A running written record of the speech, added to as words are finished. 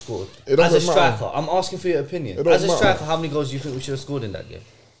scored. As a striker, matter. I'm asking for your opinion. As a striker, how many goals do you think we should have scored in that game?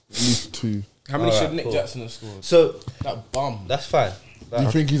 At least 2. How many should Nick Jackson have scored? So that bum. That's fine. Do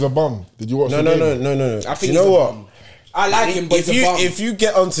you think he's a bum? Did you watch the game? No. I think you know what? I like him, but if you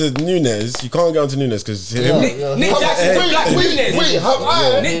get onto Nunes, you can't get onto Nunes because Nick Jackson is the black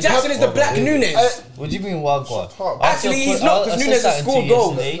Nunes. Nick Jackson is the black Nunes. What do you mean Wagwan? Actually, he's not because Nunes has scored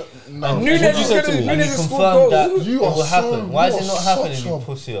goals. Nunes has scored goals. That it will happen. Why is it not happening, you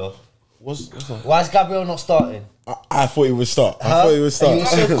pussy off? Why is Gabriel not starting? I thought he would start. You're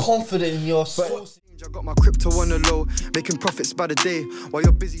so confident in your source. I got my crypto on the low, making profits by the day while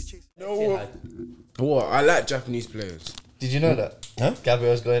you're busy chasing. What? I like Japanese players. Did you know that? Huh?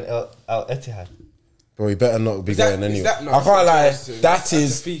 Gabriel's going out Etihad. Bro, he better not be going anyway. I can't lie. That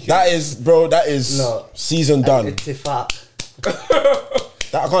is season done.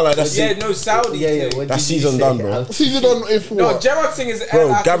 I can't lie. That's Saudi. That's season done, bro. Season done if what? No, Gerard Singh is.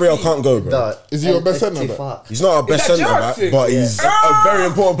 Bro, Gabriel can't go, bro. No, is he your best centre back? He's not our best centre back, but he's a very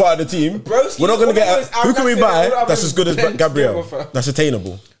important part of the team. We're not gonna get. Who can we buy that's as good as Gabriel? That's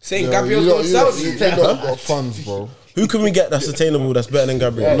attainable. Saying Gabriel don't sell you. You got funds, bro. Who can we get that's attainable? That's better than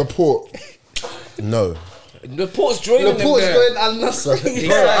Gabriel? Laporte. No. Laporte's joining them there. Laporte's going Al Nassr.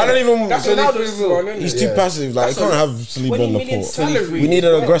 I don't even. That's Ronaldo's one, isn't it? He's too passive. Like, I can't have sleep on Laporte. We We need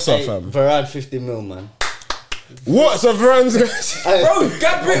an aggressor, fam. Varane 50 mil, man. What? So Varane's Bro,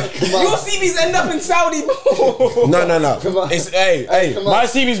 Gabriel, your CVs end up in Saudi, bro. No. It's my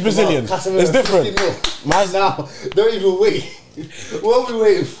CV's Brazilian. It's different. Now, don't even wait. What are we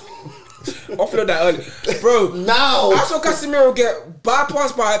waiting for? Offload that early, bro. Now I saw Casemiro get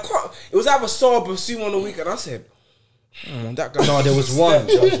bypassed by it was either Saab or Sumo on the weekend. I said, that guy. No, there was one.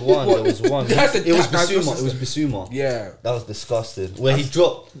 There was one. It was Bissouma. Bissouma. Yeah, that was disgusting. Where he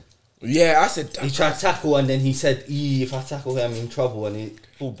dropped. Yeah, I said he tried to tackle and then he said, "If I tackle him, I'm in trouble." And he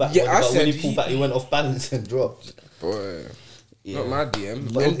pulled back. Yeah, I said when he pulled back, he went off balance and dropped. Boy. Yeah. Not my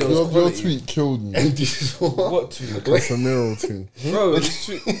DM. Your tweet killed me. What tweet? The Casemiro thing. Bro, this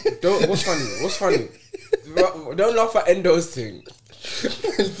tweet. What's funny? Don't laugh at Endo's thing.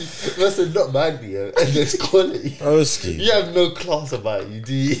 Listen, not my DM. Endo's quality. Broski. You have no class about you,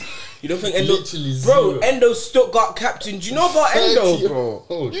 do you? You don't think Endo... Bro, Endo's Stuttgart captain. Do you know about Endo, bro?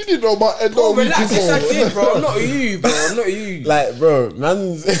 You didn't know about Endo. Bro, relax. Yes, I did, bro. I'm not you, bro. I'm not you. Like, bro,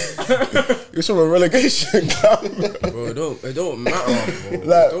 man's... You're from a relegation club. Bro, it don't matter, bro.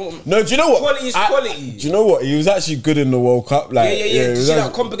 Like, no, do you know what? Quality is quality. Do you know what? He was actually good in the World Cup. Like, yeah. Did you see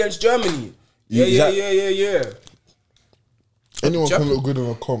that comp against Germany? Yeah. Anyone can look good in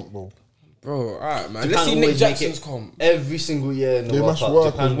a comp, bro. Bro, alright, man. Let's see Nick Jackson's comp. Every single year in the World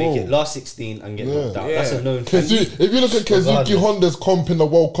Cup, Japan make it last 16 and get knocked out. That's a known thing. If you look at Kazuki Honda's comp in the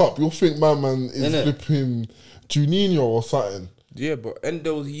World Cup, you'll think my man is flipping Juninho or something. Yeah, but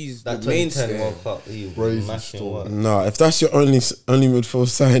Endo, he's that the mainstay. World Cup, Nah, if that's your only midfield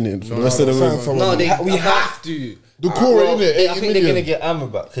signing for the rest of the week, no, we have to. The core, innit? I think they're gonna get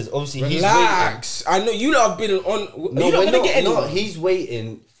Amrabat because obviously relax. He's waiting. I know you lot have been on. No, you're not gonna get anyone. No, he's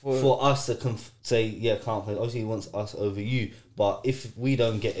waiting for us to say can't play. Obviously, he wants us over you. But if we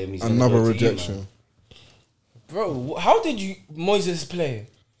don't get him, he's another go rejection. You, bro, how did Moises play?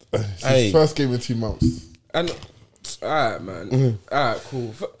 His first game in 2 months. And alright, man. Alright,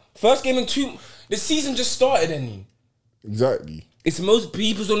 cool. First game in 2. The season just started, any. Exactly. It's most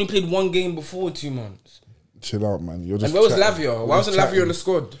people's only played 1 game before 2 months. Chill out, man. You're just. And where was Lavia? Why wasn't Lavia on the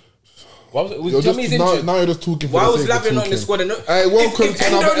squad? Why was it? Tell me he's injured. Now you're just talking. Why was Lavia not in the squad? Hey, welcome to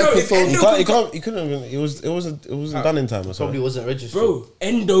another episode. He couldn't even. It wasn't done in time. Or probably wasn't registered. Bro,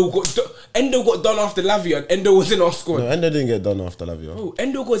 Endo got done after Lavia, and Endo was in our squad. No, Endo didn't get done after Lavia. Bro,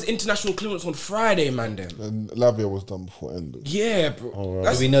 Endo got his international clearance on Friday, man. And Lavia was done before Endo. Yeah, bro. Oh,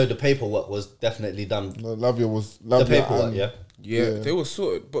 right. We know the paperwork was definitely done. No, Lavia was the paperwork. Yeah, they were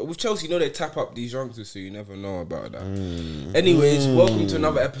sorted. But with Chelsea, you know they tap up these youngsters, so you never know about that. Anyways, welcome to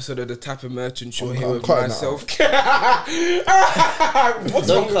another episode of the Tapper Merchant Show here with myself. Don't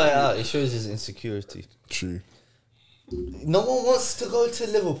cut it out. It shows his insecurity. True. No one wants to go to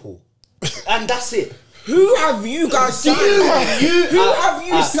Liverpool, and that's it. Who have you guys signed? Who have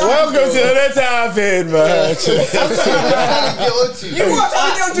you signed? Welcome to the Tapper Merchant. You want to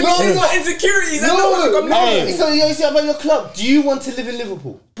get onto these insecurities? No. So you say about your club. Do you want to live in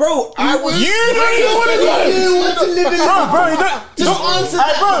Liverpool? Bro, you don't even want to go. You want to live in Liverpool? Bro, you don't. Just answer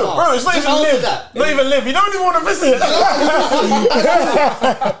that. Bro, it's not even live. Not even live. You don't even want to visit.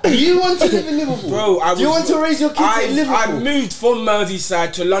 Do you want to live in Liverpool? Bro, do you want to raise your kids in Liverpool? I moved from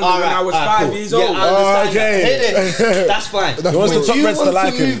Merseyside to London when I was 5 years old. I Okay. That's fine. He wants the Do top you reds to want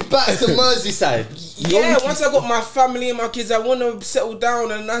like to him. move back to Merseyside? Yeah, once I got my family and my kids, I want to settle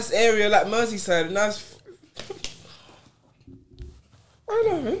down in a nice area like Merseyside. A nice. I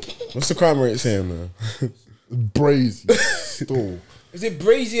don't know. What's the crime rate saying, man? Brazy. Still. Is it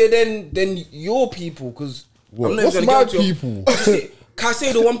brazier than your people? Because What's my people? Can I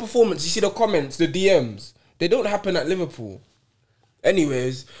say the one performance? You see the comments, the DMs. They don't happen at Liverpool.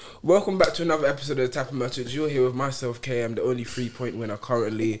 Anyways, welcome back to another episode of the Tap Merchants. You're here with myself, KM, the only 3-point winner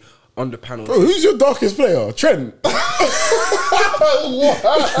currently on the panel. Bro, who's your darkest player? Trent.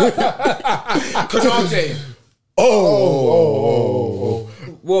 Canate. Oh.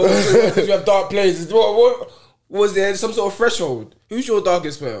 Well, because you have dark players. What was there some sort of threshold? Who's your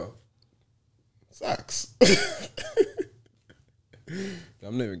darkest player? Sacks.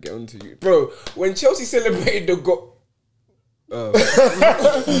 I'm not even getting to you, bro. When Chelsea celebrated the goal. One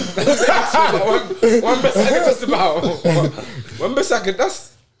Bissaka just about. One Bissaka,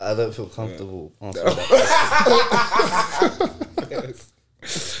 that's. I don't feel comfortable answering that. Yes.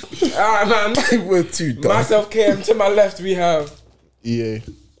 Alright, man. We're too dark. Myself, KM. To my left, we have. EA.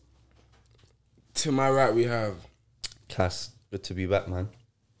 To my right, we have. Cass, good to be back, man.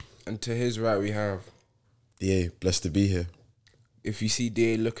 And to his right, we have. Yeah, blessed to be here. If you see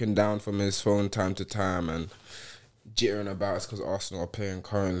DA looking down from his phone time to time and jittering about, it's because Arsenal are playing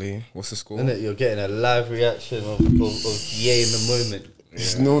currently. What's the score? Isn't it? You're getting a live reaction of DA in the moment.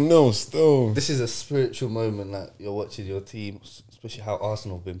 It's no, still. This is a spiritual moment, like you're watching your team, especially how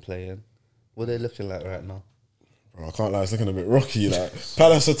Arsenal have been playing. What are they looking like right now? Bro, I can't lie, it's looking a bit rocky. Like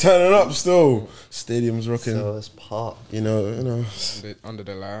Palace are turning up still. Stadium's rocking. So it's part. You know. Under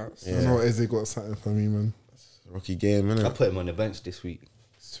the lights. I know Eze got something for me, man. Rocky game, innit? I put him on the bench this week.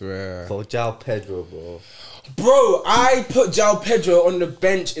 Swear. For João Pedro, bro. Bro, I put João Pedro on the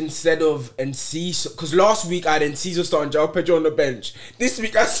bench instead of Enciso. Because last week I had Enciso starting João Pedro on the bench. This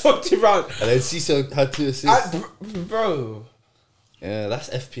week I swapped it around. And then Ciso had 2 assists. Bro. Yeah, that's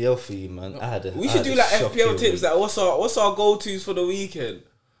FPL for you, man. We should do like FPL tips. Like, what's our go-tos for the weekend?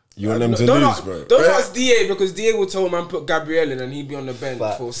 You want them to don't lose, ask, bro. Don't ask DA because DA will tell man put Gabriel in and he'd be on the bench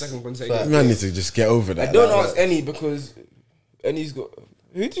for a second consecutive. Man need to just get over that. I don't ask any because any's got.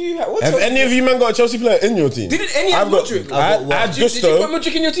 Who do you have? Have any of you man got a Chelsea player in your team? Didn't any have Mudryk? I had Did you put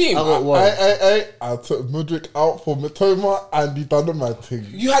Mudryk in your team? I got one. I took Mudryk out for Matoma and he done my thing.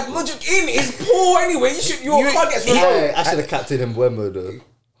 You had Mudryk in. It's poor anyway. You can't get through. Yeah, I should have captained Mbeumo though.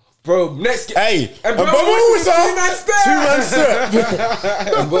 Bro, next game. Hey, and Mbeumo was up.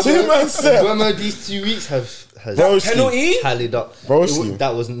 2-man step. Mbeumo these 2 weeks has penalty tallied up. Broski.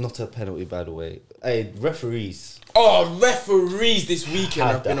 That was not a penalty, by the way. Hey, referees. Oh, referees this weekend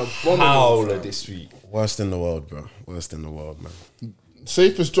have been abominable this week. Worst in the world, bro. Worst in the world, man.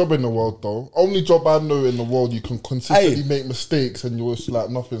 Safest job in the world, though. Only job I know in the world you can consistently make mistakes and you're just like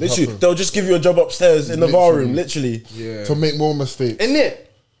nothing. Literally, they'll just give you a job upstairs in the VAR room, literally. Yeah. To make more mistakes. Isn't it?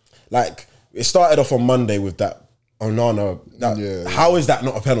 Like, it started off on Monday with that Onana. How is that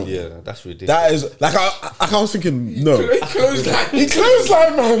not a penalty? Yeah, that's ridiculous. That is, like, I was thinking, no. He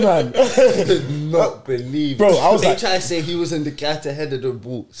clothesline, man. Not believe. Bro, I was they like, try to say he wasn't the guy to head of the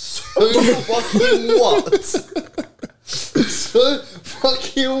ball. So fucking what? So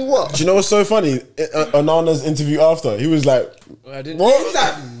fucking what? do you know what's so funny? Onana's interview after, he was like, I didn't. What?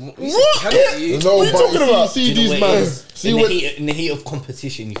 No, What are you but talking about? See Do you know these what it man. is? See in the heat of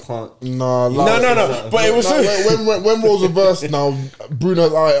competition, you can't. No. But it was so. When roles reversed now,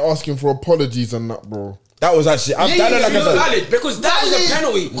 Bruno's asking for apologies and that, bro. That was actually. It was valid because that was a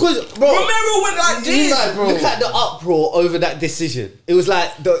penalty. Because, bro, remember when that did, bro? Look at the uproar over that decision. It was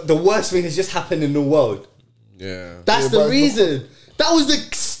like the worst thing that's just happened in the world. Yeah. That's the reason. That was the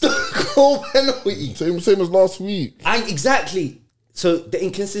Stoke penalty. Same as last week. And exactly. So the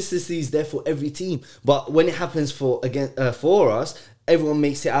inconsistency is there for every team, but when it happens for us, everyone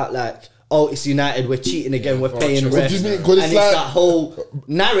makes it out like, oh, it's United, we're cheating again, we're paying refs, and it's like, that whole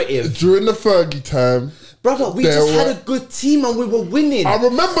narrative. During the Fergie time, brother, we just had a good team and we were winning. I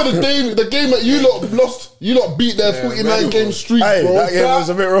remember the game that you lot lost. You lot beat their 49-game streak, bro. That game was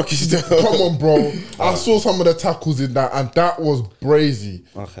a bit rocky still. Come on, bro. I saw some of the tackles in that, and that was brazy.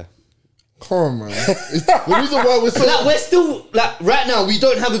 Okay. Come on, man. The reason why we're so... Like, we're still, like, right now, we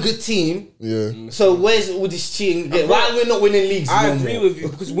don't have a good team. Yeah. So where's all this cheating? Why are we not winning leagues? I agree with you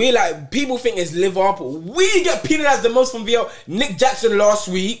because we're like, people think it's Liverpool. We get penalised the most from VL. Nick Jackson last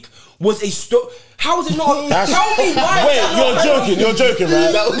week was a How is it not? Tell me why. Wait, you're joking,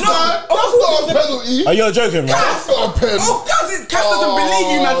 right? That's not a penalty. Are you joking, right? That's not a penalty. Oh, Cass doesn't believe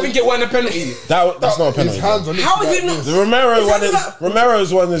you, man. Think it wasn't a penalty. That's not a penalty. How is it not? The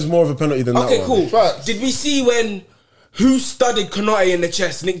Romero's one is more of a penalty than that one. Okay, cool. Did we see when? Who studied Konate in the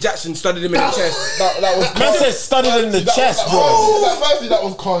chest? Nick Jackson studied him in the chest. That was. Man said studied in the chest, bro. Firstly, that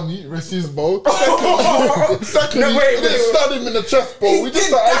was Carney, racismo. Secondly, we didn't stud him in the chest, bro.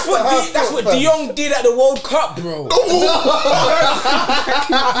 That's what De Jong did at the World Cup, bro.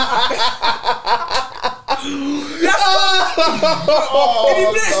 If he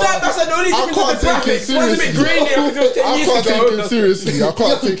blitzed that's the only difference in the graphics. One's a bit grainy because it was 10 years ago. I can't take him seriously. I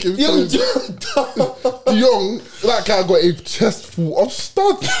can't take him seriously. De Jong, that guy got a chest full of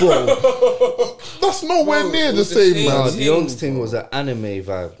studs, bro. That's nowhere near the same, man. De Jong's thing was an anime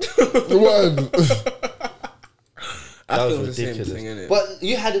vibe. That was ridiculous. Same thing, but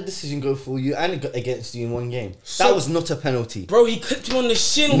you had a decision go for you and against you in one game. That was not a penalty. Bro, he clipped him on the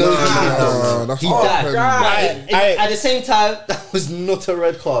shin. No, he died. At the same time, that was not a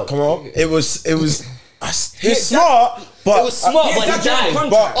red card. Come on. It was smart. But it was smart, but he died.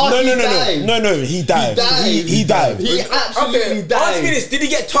 No, he died. He died. He absolutely died. Ask me this, did he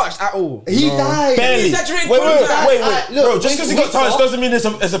get touched at all? He died. Barely. Wait. Look, bro, just because he got touched doesn't mean it's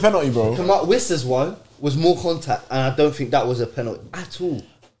a penalty, bro. Come on, Whistler's one was more contact, and I don't think that was a penalty at all.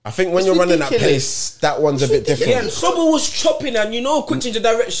 I think when you're running that pace, that one's a bit different. Yeah, and Sobel was chopping, and quick change of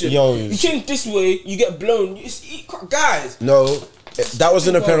direction. You change this way, you get blown. Guys. No, that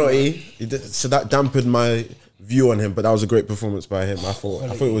wasn't a penalty. So that dampened my view on him, but that was a great performance by him. I thought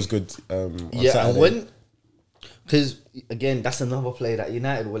it was good. On Saturday. Because again, that's another player that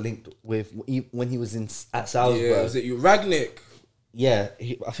United were linked with when he was at Salzburg. Yeah, was it you, Ragnick? Yeah,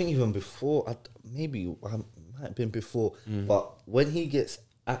 I think even before, maybe might have been before, but when he gets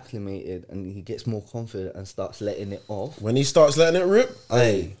acclimated and he gets more confident and starts letting it off. When he starts letting it rip,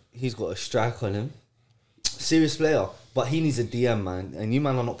 he's got a strike on him. Serious player, but he needs a DM, man, and you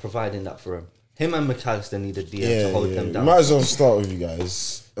man are not providing that for him. Him and McAllister need a DM to hold them down. Might as well start with you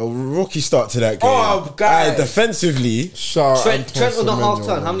guys. A rookie start to that game. Oh, guys. Defensively. Trent on the half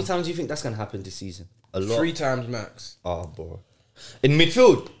turn. How many times do you think that's going to happen this season? A lot. 3 times max. Oh, boy. In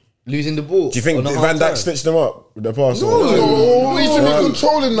midfield, losing the ball. Do you think Van Dijk stitched them up with the pass? No, he should be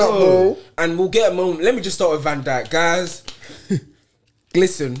controlling that, bro. And we'll get a moment. Let me just start with Van Dijk. Guys,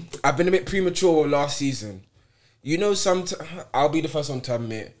 listen, I've been a bit premature last season. I'll be the first one to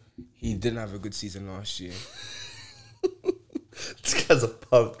admit he didn't have a good season last year. This guy's a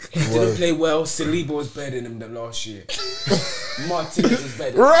punk. He didn't play well. Saliba was better than him than last year. Martinez was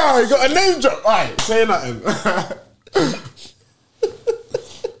better. Right, got a name drop. Right, say nothing.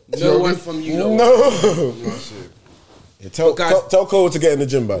 No one from you. No. Yeah, tell Cole to get in the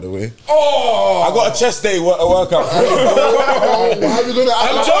gym, by the way. Oh! I got a chest day workout. I'm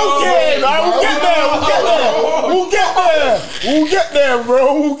joking! We'll get there,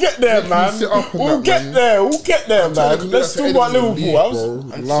 bro. We'll get there, man. We'll get there, man. Let's talk about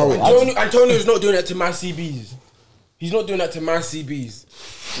Liverpool. Antonio's not doing that to my CBs. He's not doing that to my CBs.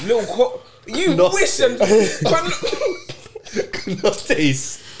 You wish him. No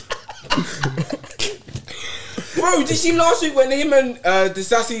taste. Bro, did you see last week when him and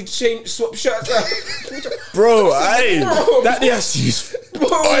Disasi swap shirts out? Bro, that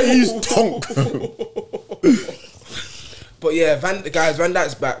he's tonk. But yeah, Van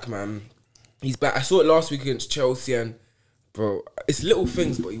Dijk's back, man. He's back. I saw it last week against Chelsea, and bro, it's little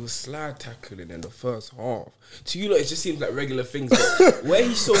things, but he was slide tackling in the first half. To you, it just seems like regular things. But where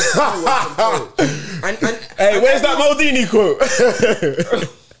he saw and hey, where's that Maldini quote?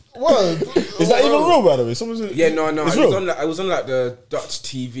 What? Is that even real, by the way? Yeah, no. It was on like the Dutch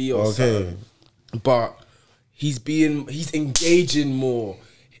TV or something. But he's engaging more.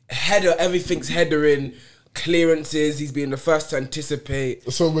 Everything's headering, clearances. He's being the first to anticipate.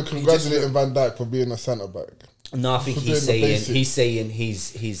 So we're congratulating Van Dijk for being a centre back. No, I think he's saying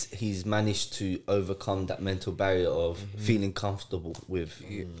he's managed to overcome that mental barrier of feeling comfortable with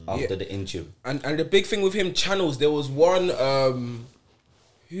after the injury. And the big thing with him, channels. There was one.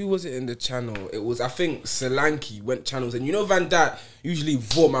 Who was it in the channel? It was, I think, Solanke went channels. And Van Dijk usually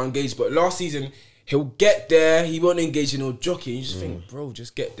more engaged, but last season, he'll get there, he won't engage and he'll jockey. You just think, bro,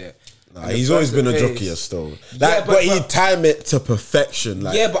 just get there. Nah, he's always been a jockey still. But he time it to perfection.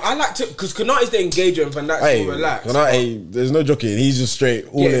 Like. Yeah, but I like to, because Konate's the engager and Van Dijk's more relaxed. Konate, there's no jockeying. He's just straight,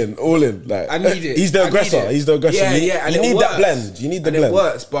 all in. Like, I need it. He's the aggressor. Yeah, and you need that blend. You need the blend. It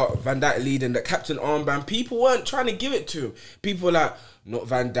works, but Van Dijk leading the captain armband, people weren't trying to give it to him. People were like, not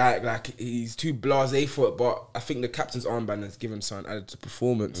Van Dijk. Like he's too blasé for it. But I think the captain's armband has given something added to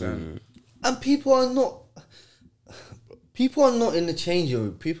performance. And people are not in the changing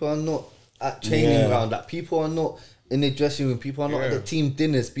room. People are not at training ground. Like people are not in the dressing room. People are not at the team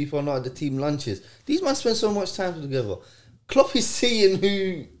dinners. People are not at the team lunches. These men spend so much time together. Klopp is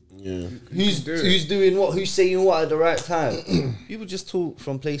seeing who's doing what, who's saying what at the right time. People just talk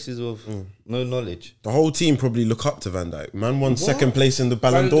from places of no knowledge. The whole team probably look up to Van Dijk. Man won second place in the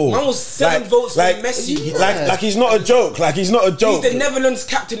Ballon d'Or. Man was 7 votes for Messi. Like he's not a joke. Like he's not a joke. He's the Netherlands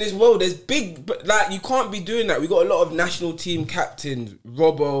captain as well. There's big, but like you can't be doing that. We got a lot of national team captains.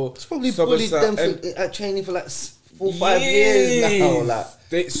 Robbo. It's probably bullied them at training for like 4 or 5 years now. Like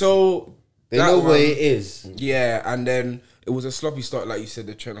they know where it is. Yeah, and then it was a sloppy start, like you said.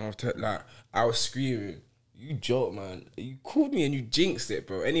 The Trent half like I was screaming. You joke, man. You called me and you jinxed it,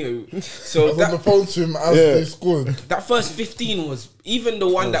 bro. Anyway, so I was on the phone to him as they scored. That first 15 was even the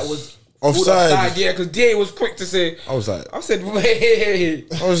one that was offside. Yeah, because DA was quick to say. I said, wait.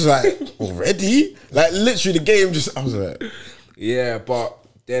 I was like, already? Like literally, the game just. I was like, yeah, but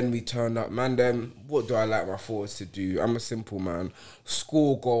then we turned up, man. Then what do I like my forwards to do? I'm a simple man.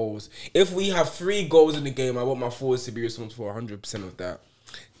 Score goals. If we have 3 goals in the game, I want my forwards to be responsible for 100% of that.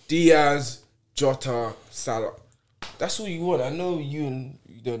 Diaz, Jota, Salah. That's all you want. I know you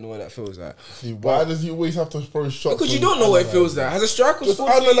don't know what that feels like. See, why does he always have to throw shots? Because you don't know what it feels like. Has a striker just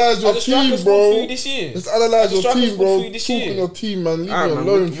scored analyse your team, bro. This year? Just analyse your team, bro. Talk on your team, man. Leave me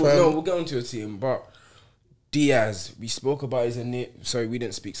alone, fam. No, we'll get onto your team, but Diaz, we spoke about sorry, we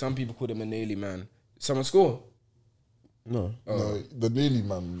didn't speak. Some people called him a naily man. Someone score? No. No, the naily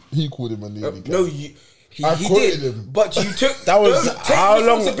man. He called him a naily guy. No, he did. Him. But you took that was how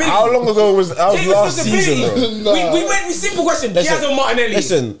long ago was that? Was last season, bro. We went with simple question. Diaz or Martinelli?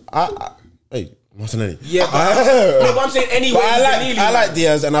 Listen, hey, Martinelli. Yeah, but I'm saying anyway. I like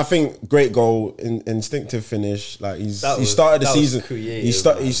Diaz, and I think great goal, instinctive finish. Like he started the season. He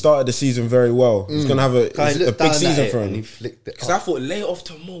started the season very well. He's gonna have a big season for him. Because I thought, lay it off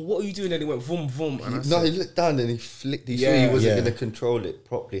to Mo. What are you doing? And he went vroom vroom. He looked down and he flicked. He saw he wasn't gonna control it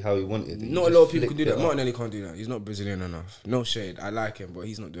properly how he wanted it. Not a lot of people can do that. Martinelli can't do that. He's not Brazilian enough. No shade. I like him, but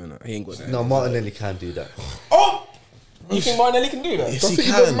he's not doing that. He ain't got that. No, Martinelli can do that. Oh. You think Martinelli can do that? Yes, he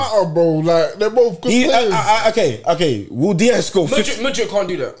doesn't matter, bro. Like they're both good players. Okay. Will Diaz score? Madrid can't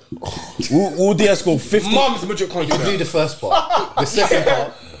do that. Will Diaz score 50? Mum's Madrid can't do that. Do the first part. The second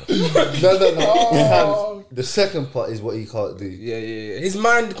part. No. The second part is what he can't do. Yeah. His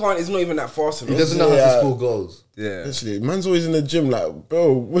mind can't. It's not even that fast enough. He doesn't know how to score goals. Yeah, literally, man's always in the gym. Like,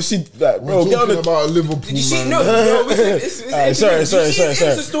 bro, what's he like, bro? We're talking about Liverpool. Did you see? Man. No. Sorry.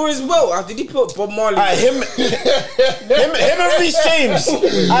 Insta story as well. Did he put Bob Marley? Him and Reece James.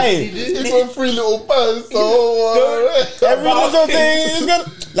 He put 3 little bars. So every little thing is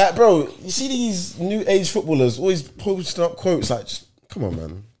gonna. Like, bro, you see these new age footballers always posting up quotes. Like, just come on,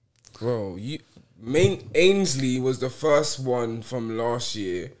 man. Bro, Ainsley was the first one from last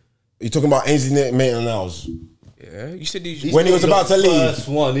year. You talking about Ainsley Maitland-Niles? Yeah, you said when he was about to leave. First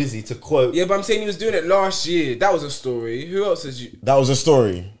one, is he to quote? Yeah, but I'm saying he was doing it last year. That was a story. Who else has you? That was a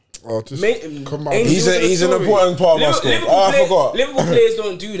story. Oh, just come on. He's an important part of our squad. I forgot. Liverpool players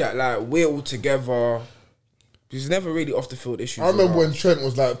don't do that. Like we're all together. There's never really off the field issues. I remember when Trent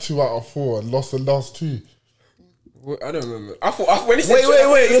was like 2 out of 4 and lost the last 2. I don't remember. I thought when he said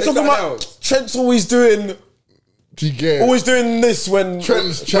wait. You're talking about Trent's always doing. Always doing this when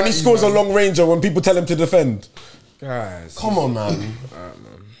he scores a long ranger when people tell him to defend. Guys, come on, man. Alright,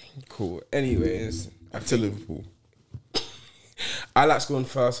 man. Cool. Anyways, to Liverpool. I like scoring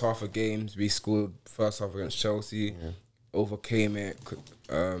first half of games. We scored first half against Chelsea, overcame it.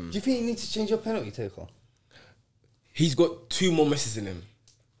 Do you think you need to change your penalty taker? He's got 2 more misses in him.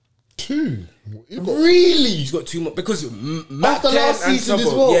 2? Really? He's got 2 more because Matt after last season as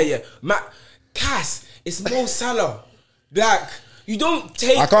well. Yeah. Cass, it's Mo Salah. Like you don't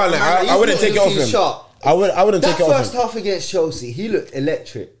take. I can't. I wouldn't take it off him. Sharp. I wouldn't take it off him. That first half against Chelsea, he looked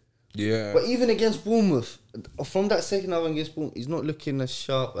electric. Yeah. But even against Bournemouth, from that second half against Bournemouth, he's not looking as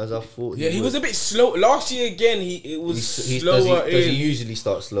sharp as I thought. He was a bit slow last year. Again, it was slower. Does he usually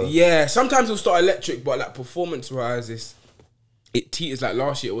start slow? Yeah. Sometimes he'll start electric, but like performance-wise, it teeters. Like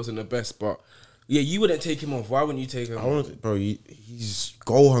last year, it wasn't the best, but. Yeah, you wouldn't take him off. Why wouldn't you take him off? Bro, he's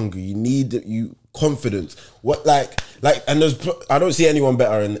goal hungry. You need confidence. What like and I don't see anyone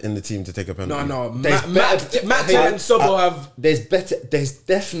better in the team to take a penalty. No. Matt and Sobo have. There's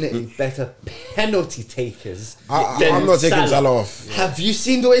definitely better penalty takers. I'm not taking Salah off. Have you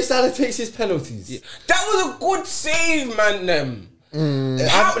seen the way Salah takes his penalties? Yeah. That was a good save, man.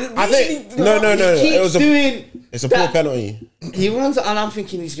 I think no. It's a poor penalty. He runs it and I'm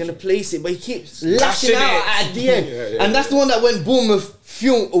thinking he's gonna place it, but he keeps lashing out at the end, and that's the one that went Bournemouth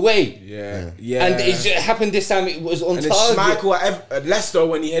away. Yeah. And it happened this time. It was on and target. Michael at Leicester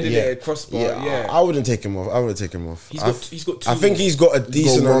when he headed it crossbar. I wouldn't take him off. He's got. I think he's got a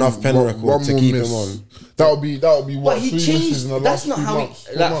decent enough pen record to keep him on. That would be what. But he changed. That's not how months,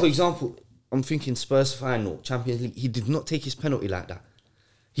 he. Like for example, I'm thinking Spurs final, Champions League. He did not take his penalty like that.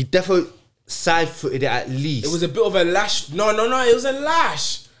 He definitely side-footed it at least. It was a bit of a lash. No. It was a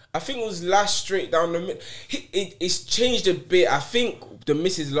lash. I think it was lash straight down the middle. It's changed a bit. I think the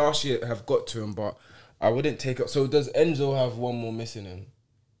misses last year have got to him, but I wouldn't take it. So does Enzo have one more missing him?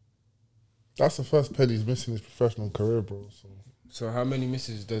 That's the first pen he's missing in his professional career, bro. So how many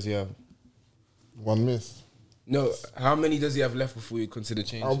misses does he have? One miss. No, how many does he have left before you consider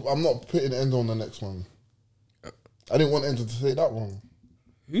change? I'm not putting Enzo on the next one. I didn't want Enzo to take that one.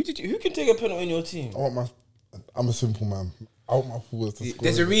 Who can take a penalty in your team? I'm a simple man. I want my forwards to score.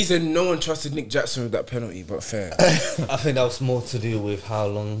 There's a reason no one trusted Nick Jackson with that penalty, but fair. I think that was more to do with how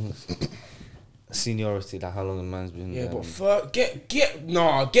long seniority, like how long a man's been. Yeah, but get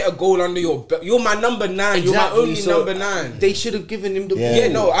a goal under your belt. You're my number 9. Exactly. You're my only number 9. They should have given him the ball. Yeah,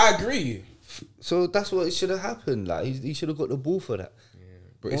 no, I agree. So that's what it should have happened. Like he should have got the ball for that. Yeah,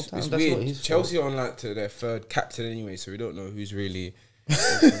 but it's weird. Chelsea are on like to their third captain anyway, so we don't know who's really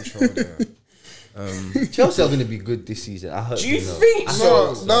in control there. Chelsea are going to be good this season. Do you think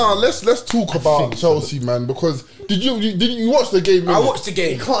so? No, let's talk about Chelsea, man. Because did you watch the game? I watched the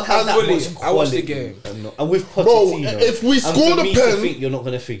game. You can't have that much quality. I watched the game. And with Pochettino, bro, if we score the pen, you're not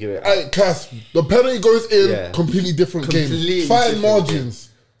going to figure it out. Hey, Cass, the penalty goes in. Completely different game. Fine margins.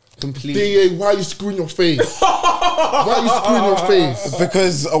 Completely. Why are you screwing your face? Why are you screwing your face?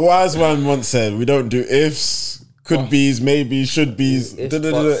 Because a wise man once said, we don't do ifs, could be's, maybe, should be's,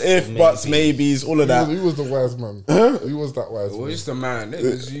 if, buts, maybes, all of that. He was the wise man. He was that wise man. Well, just the man. It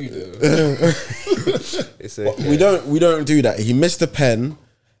was you, though. We don't do that. He missed a pen.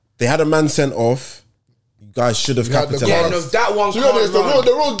 They had a man sent off. You guys should have capitalized. Yeah, no, that one.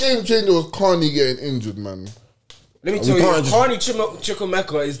 The real game changer was Carney getting injured, man. Let me tell you, Carney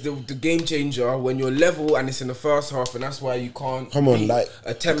Chukwuemeka is the game changer when you're level and it's in the first half, and that's why you can't. Come on, like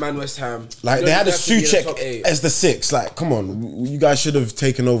a 10-man West Ham. Like they had a Souček as the 6. Like, come on, you guys should have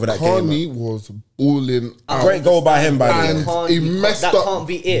taken over that game. Carney was balling out. Great goal by him, by the way. He messed up. That can't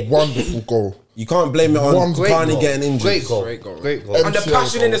be it. Wonderful goal. You can't blame it on Carney getting injured. Great goal. And the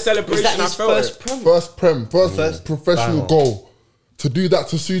passion in the celebration. Is that his first professional goal. To do that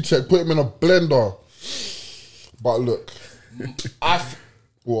to Souček, put him in a blender. But look,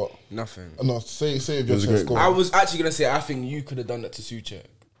 what? Nothing. No, say if your chest goal. I was actually gonna say I think you could have done that to Souček.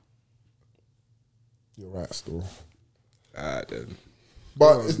 You're right, still. Then.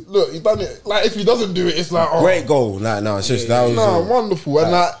 But look, he's done it. Like if he doesn't do it, it's like great goal. Like no, it's just that was wonderful.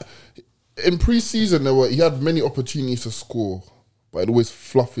 And like in pre-season, he had many opportunities to score, but it always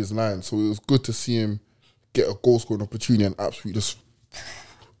fluff his line. So it was good to see him get a goal scoring opportunity and absolutely just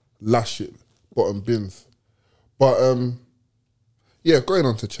lash it bottom bins. But, going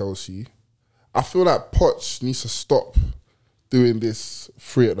on to Chelsea, I feel like Poch needs to stop doing this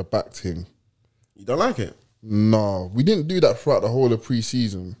 3 at the back thing. You don't like it? No, we didn't do that throughout the whole of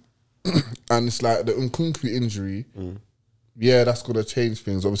pre-season. And it's like the Nkunku injury, that's going to change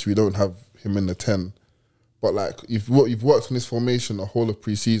things. Obviously, we don't have him in the 10. But, like, you've worked on this formation the whole of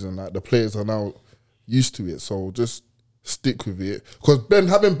pre-season. Like, the players are now used to it. So, just stick with it. Because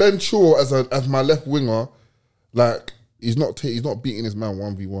having Ben Shaw as my left winger... Like, he's not beating his man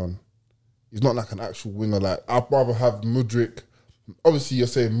 1v1. He's not like an actual winger. Like, I'd rather have Mudryk. Obviously, you're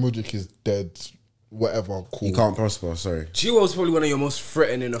saying Mudryk is dead, whatever, cool. He can't prosper, sorry. Chilwell's probably one of your most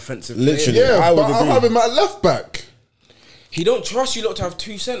threatening offensive Literally, players. Yeah, but I'll have him at left back. He don't trust you lot to have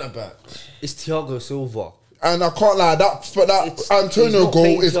 2 centre-backs. It's Thiago Silva. And I can't lie, that Antonio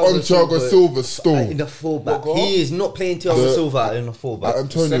goal is on Thiago Silva still. In the fullback. He is not playing Thiago Silva in the fullback.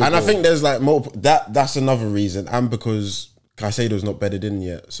 And I think there's like multiple, that's another reason. And because Caicedo's not bedded in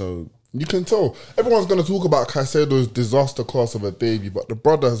yet, so... You can tell. Everyone's going to talk about Caicedo's disaster class of a debut, but the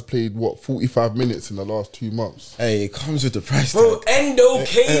brother has played, 45 minutes in the last 2 months. Hey, it comes with the price tag. Bro, Endo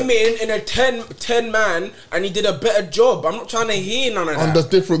came in a 10 man and he did a better job. I'm not trying to hear none of that. Under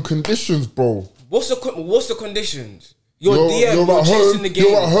different conditions, bro. What's the conditions? You're chasing the game.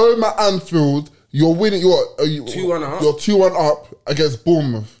 You're at home at Anfield. You're winning. You're 2-1 up. You're 2-1 up against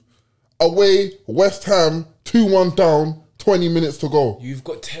Bournemouth. Away, West Ham 2-1 down. 20 minutes to go. You've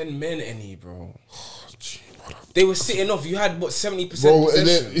got 10 men, any bro. They were sitting off. You had 70% bro,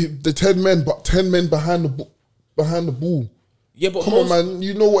 possession. The 10 men, but 10 men behind the ball. Yeah, but come on, man.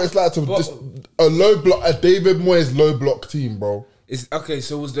 You know what it's like to just a low block, a David Moyes low block team, bro. Okay,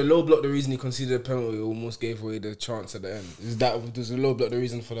 so was the low block the reason he conceded a penalty? Almost gave away the chance at the end. Was the low block the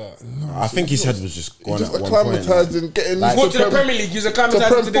reason for that? I think his head was just going Just at one point. acclimatized and getting Go to the Premier League. He's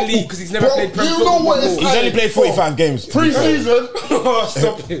acclimatized to the league because he's never played Premier You know football what before. it's He's only played 45 games. Pre-season.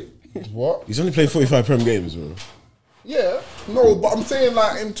 Stop it. What? He's only played 45 Prem games, bro. Yeah. No, but I'm saying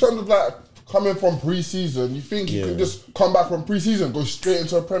like in terms of like coming from pre-season, you think you could just come back from pre-season, go straight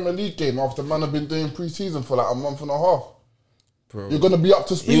into a Premier League game after man have been doing pre-season for like a month and a half? Bro. You're gonna be up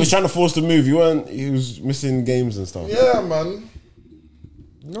to speed. He was trying to force the move. He was missing games and stuff. Yeah, man.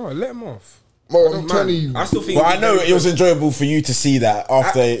 No, let him off. Well, I'm telling you. I still think. But I know it was enjoyable for you to see that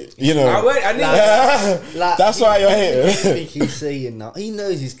after, that's why you're hating. I think he's saying now. He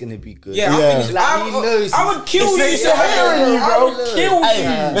knows he's gonna be good. Yeah, Yeah. He knows. I would kill you. It's to hate you, bro. I would kill you.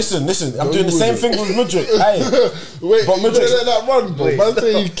 Hey, listen. I'm doing the same thing with Mudrik. Hey, Wait, but you better let that run, bro. Man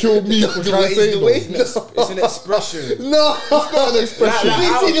say he killed me for trying to say It's an expression. No, it's not an expression. Did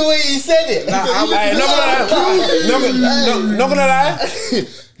you see the way he said it? hey, not gonna lie.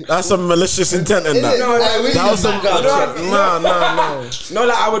 That's some malicious intent in that. That was some No,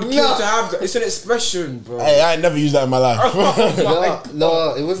 like I would kill to have that. It's an expression, bro. Hey, I ain't never used that in my life.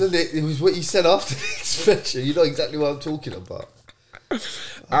 No, it wasn't. It was what you said after the expression. You know exactly what I'm talking about.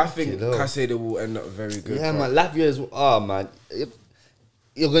 I think Casado will end up very good. Yeah, man. Latvia is. Oh, man.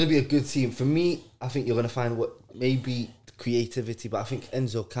 You're going to be a good team. For me, I think you're going to find what maybe creativity, but I think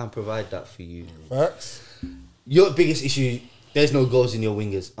Enzo can provide that for you. Facts. Your biggest issue. There's no goals in your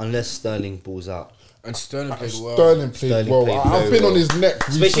wingers unless Sterling balls out. And Sterling played well. Sterling played well. I've been on his neck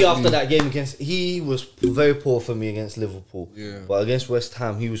especially recently. after that game against. He was very poor for me against Liverpool. Yeah. But against West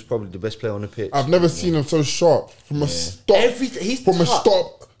Ham, he was probably the best player on the pitch. I've never seen him so sharp from a stop. He's from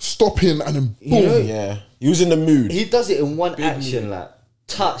tough. stopping and then boom. You know, Yeah, he was in the mood. he does it in one action, like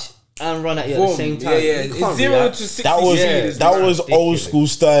touch and run at you at the same time. Yeah. You can't It's 0 react. to 60. That was old school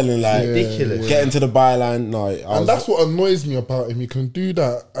Sterling, like ridiculous. getting to the byline. No, And that's what annoys me about him. He can do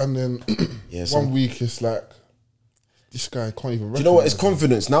that, and then one week it's like this guy can't even. Do you know what? It's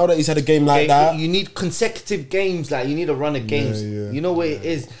confidence. Now that he's had a game like that, You need consecutive games. Like you need a run of games. Yeah. You know what it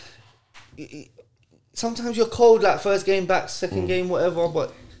is. Sometimes you're cold, like first game back, second game, whatever.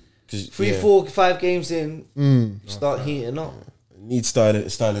 But 3, 4, 5 games in, start heating up. need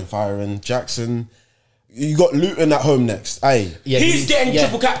Sterling firing. Jackson, you got Luton at home next. Aye. Yeah, he's getting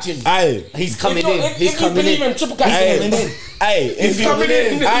triple captain. Aye. He's coming in. If He's you coming believe in. him, triple captain. Aye. He's coming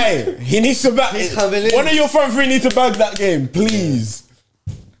in. Aye. He needs to back. He's coming in. One of your front three need to bag that game, please.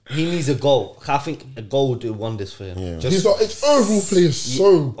 He needs a goal. I think a goal will do wonders for him. Yeah. His overall play is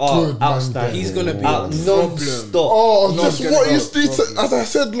so good, man. Outstanding. He's gonna be non-stop. Oh, No, just get what a he's goal, doing. As I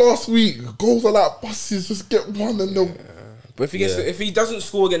said last week, goals are like buses. Just get one and they'll. But if he gets, if he doesn't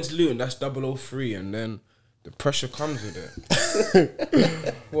score against Luton, that's 003, and then the pressure comes with it.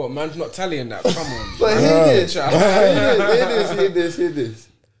 What, man's not tallying that? Come on. But hear this.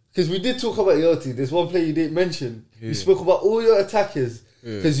 Because we did talk about Yoti. There's one player you didn't mention. You spoke about all your attackers.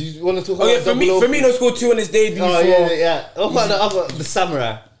 Because you want to talk about Firmino scored 2 on his debut. Oh, yeah. Oh, about the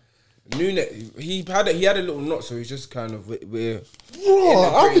Samurai. Nunes, he had a little knot, so he's just kind of we're.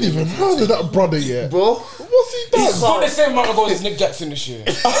 Bro, I haven't even heard of that brother yet. Bro, what's he done? He's got the same amount of goals as Nick Jackson this year.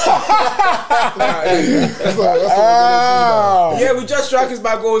 Yeah, we just strikers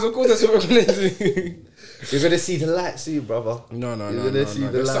by goals. Of course, that's what we're gonna do. you're gonna see the light soon, brother. No. You're gonna see the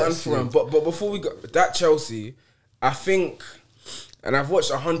There's something light for him. soon. But before we go, that Chelsea, I think, and I've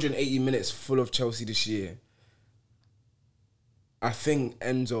watched 180 minutes full of Chelsea this year. I think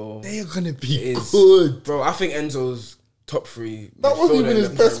Enzo. They are gonna be is good, bro. I think Enzo's top 3. That wasn't even his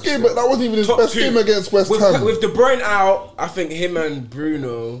best game. But that wasn't even his Top best 2. game against West Ham. With De Bruyne out, I think him and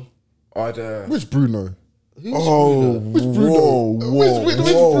Bruno are the. Which Bruno? Oh, Which Bruno? Which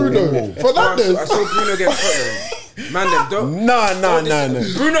Bruno? Fernandes. I saw Bruno get Tottenham. Man, them don't. No.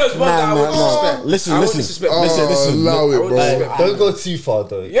 Bruno's one that I would disrespect. Listen. I would disrespect. Allow it, bro. Don't go too far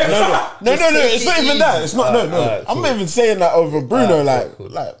though. Yeah. No. It's not even that. It's not. No. Alright, I'm cool. not even saying that over Bruno.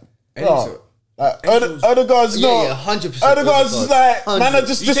 Odegaard's not. Yeah, 100%. Odegaard's is like, man, I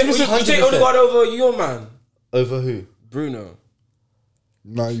just You take dismiss Odegaard over your man, Over who? Bruno.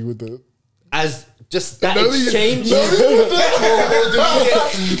 Nah, you would do. As just that No, exchange. no, you wouldn't. Do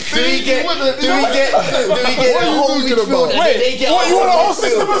we get the whole talking midfield? about? And Wait, then they get what, you want a whole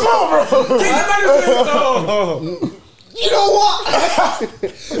system as well, bro? You know what?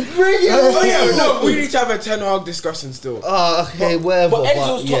 Bring it. No, we need to have a Ten Hag discussion still. Okay, whatever. But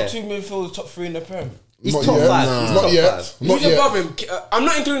Enzo's yeah. top 2 midfielders, top 3 in the Prem. He's Not top yet. 5. Nah. He's Not top yet. 5. Not Who's yet. above him? I'm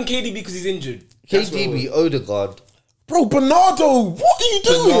not including KDB because he's injured. That's KDB, what Odegaard, Bro, Bernardo, what are you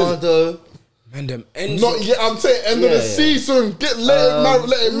doing? Bernardo. Man, them Not yet. I'm saying end of the season. Let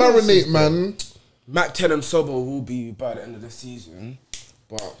it marinate, man. Mac 10 and Sobo will be by the end of the season,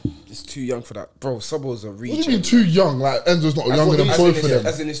 but it's too young for that. Bro, Sobo's a reach. What do you mean too young? Like Enzo's not younger than both of them.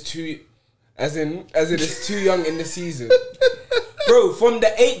 As in it's too young in the season. Bro, from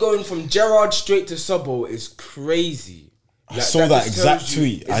the 8 going from Gerrard straight to Sobo is crazy. I saw that exact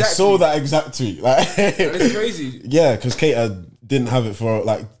tweet. I saw that exact tweet. Like, it's crazy. Yeah, because Keita didn't have it for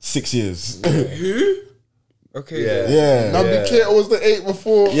like 6 years. Who? Okay. Yeah. Naby Keita was the 8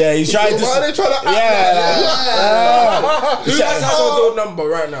 before. Yeah, he's trying to. Why are they trying to Who has Hazard's old number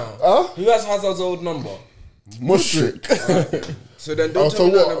right now? Who has Hazard's old number? Mushrik. So then don't tell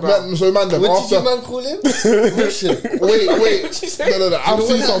me nothing about. Man, then What after, did you man call him? Bullshit. Wait. No. I've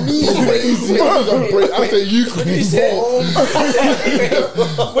seen some crazy. I said Ukraine.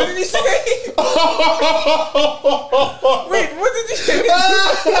 What did he say? Wait, what did he say?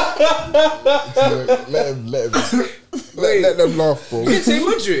 Let them laugh, bro. You didn't say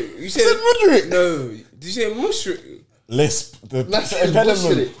Mudrik. You said Mudrik. No. Did you say Mushrik? Lisp. That's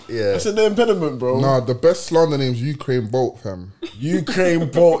impediment. Yeah. That's the impediment, bro. Nah, the best slander name's Ukraine Bolt, fam. Ukraine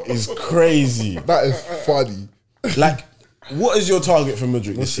Bolt is crazy. That is funny. Like, what is your target for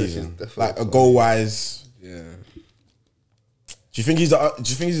Mudrik this season? Like a goal wise. Yeah. Do you think he's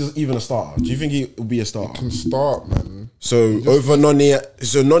even a starter? Do you think he will be a starter? Can start, man. So over Noni,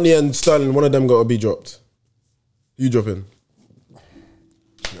 Noni and Sterling, one of them got to be dropped. You dropping?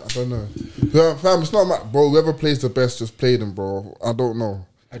 I don't know. Yeah, fam, it's not my bro. Whoever plays the best, just play them, bro. I don't know.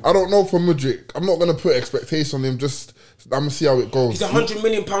 I don't know for Mudrik. I'm not gonna put expectation on him. Just I'm gonna see how it goes. He's £100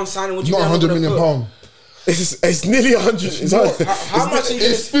 million signing. What do you Not £100 million. It's nearly 100. How much?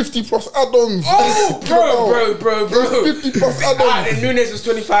 It's 50 plus add-ons. Oh, bro. It's 50 plus add-ons. And Nunes was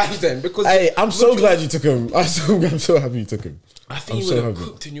 25 then because. Hey, I'm so glad you took him. I'm so happy you took him. I think you would have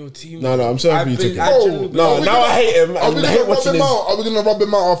cooked in your team. No, I'm so happy you took him. Now I hate him. Are we gonna rub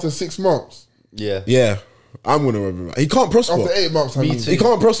him out after 6 months? Yeah. I'm gonna rub him out. He can't prosper. After 8 months, Me too. He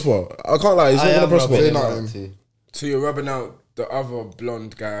can't prosper. I can't lie. He's not gonna prosper. Say nothing. So you're rubbing out the other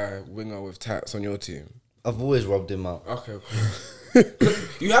blonde guy winger with tats on your team. I've always rubbed him out. Okay.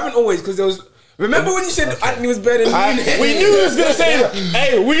 You haven't always, because there was. Remember when you said Anthony was better than you? We knew he was gonna say that.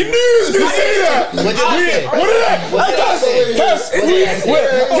 Hey, we knew he was gonna say that. What did I say? What did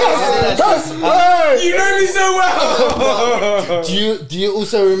I? You know me so well. Do you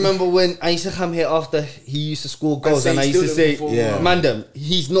also remember when I used to come here after he used to score goals and I used to say, Mandem,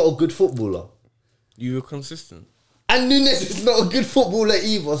 he's not a good footballer. You were consistent. And Nunes is not a good footballer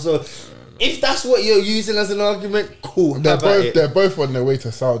either. So if that's what you're using as an argument, cool. They're both on their way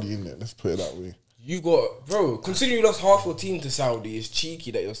to Saudi, innit? Let's put it that way. You've got, bro, considering you lost half your team to Saudi, it's cheeky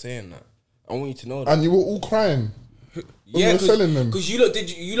that you're saying that. I want you to know that. And you were all crying. Yeah, we were selling them. Because you lot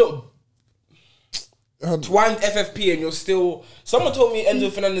twined FFP and you're still. Someone told me Enzo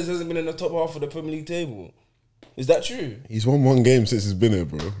Fernandez hasn't been in the top half of the Premier League table. Is that true? He's won 1 game since he's been here,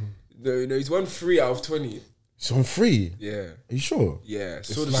 bro. No, he's won 3 out of 20. He's on 3. Yeah. Are you sure? Yeah.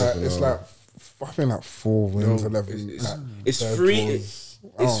 It's like I think like 4 wins, 11. It's 3.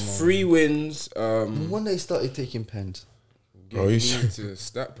 It's 3 wins. When they started taking pens. Oh, you should. To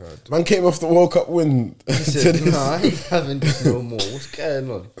stat pad. Man came off the World Cup win. He said, nah, I ain't having this no more. What's going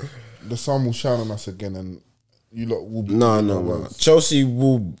on? The sun will shine on us again, and you lot will be. No. Chelsea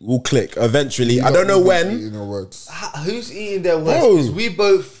will click eventually. I don't know when. Who's eating their words? Because we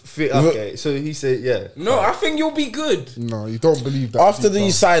both fit. Okay, so he said, yeah. No, I think you'll be good. No, you don't believe that. After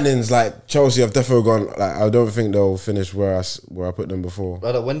these signings, like Chelsea have definitely gone. Like I don't think they'll finish where I put them before.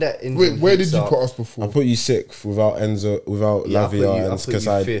 Brother, when that Wait, where did you put us before? I put you 6th without Enzo, without Lavia and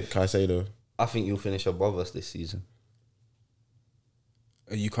Caicedo. I think you'll finish above us this season.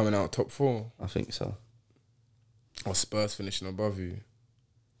 Are you coming out top 4? I think so. Or Spurs finishing above you?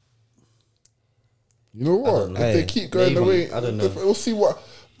 You know what? If they keep going away, I don't know. We'll see what.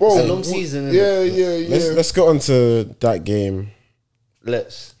 Bro, it's a long season. Yeah. Let's get on to that game.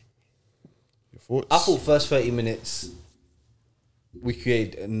 Let's. Your thoughts? I thought first 30 minutes we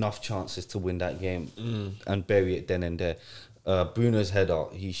created enough chances to win that game and bury it then and there. Bruno's header,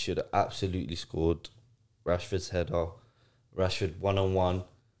 he should have absolutely scored. Rashford's header, Rashford 1-on-1.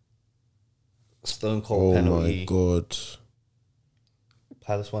 Stone cold penalty. Oh my God.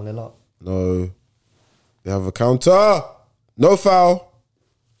 Palace 1-0 up. No. They have a counter. No foul.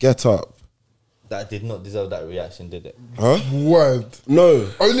 Get up. That did not deserve that reaction, did it? Huh? Word. No.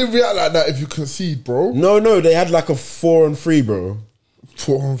 Only react like that if you concede, bro. No. They had like a 4-on-3, bro.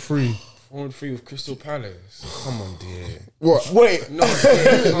 4-on-3. 4-3 with Crystal Palace. Come on, dear. What? Wait, No,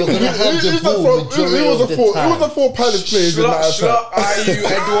 You're gonna have the ball majority of the time. Who was the 4 Palace players in that attack? Are you,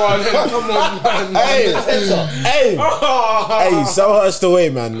 Edouard? Come on, man. Hey, Selhurst away,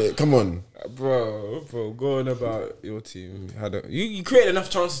 man. Come on. Bro, go on about your team. You created enough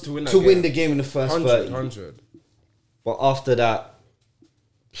chances to win that To game. win the game in the first 100. But after that,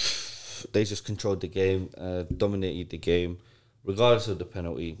 they just controlled the game, dominated the game. Regardless of the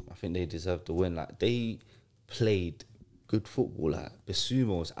penalty, I think they deserved the win. Like, they played good football. Like,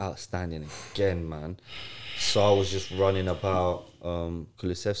 Bissouma was outstanding again, man. Sarr was just running about.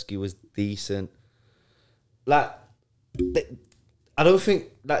 Kulusevski was decent. Like, I don't think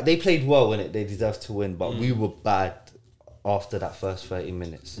like they played well in it. They deserved to win, but we were bad after that first 30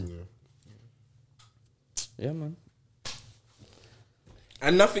 minutes. Yeah, man.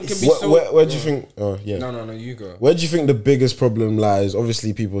 And nothing can be Where do you think? Oh, yeah. No, you go. Where do you think the biggest problem lies?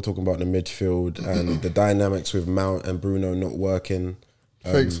 Obviously, people are talking about the midfield and the dynamics with Mount and Bruno not working.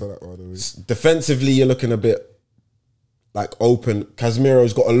 Thanks for that, by the way. Defensively, you're looking a bit like open.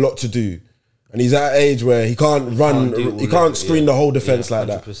 Casemiro's got a lot to do, and he's at an age where he can't run. He can't screen the whole defense like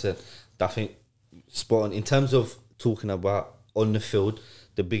 100%. that. I think spot on. In terms of talking about on the field,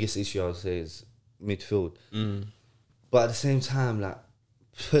 the biggest issue I would say is midfield. But at the same time, like,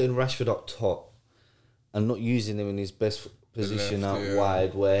 putting Rashford up top and not using him in his best position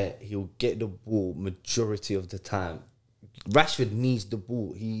wide, where he'll get the ball majority of the time. Rashford needs the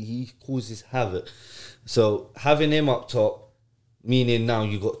ball. He causes havoc. So having him up top, meaning now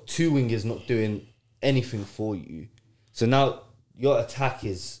you got 2 wingers not doing anything for you. So now your attack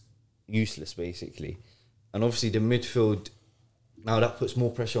is useless, basically. And obviously the midfield, now that puts more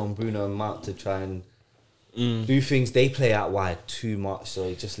pressure on Bruno and Mount to try and do things. They play out wide too much, so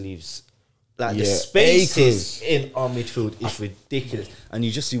it just leaves like the spaces in our midfield is ridiculous. And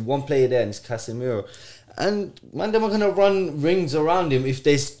you just see one player there, and it's Casemiro. And man, them are gonna run rings around him if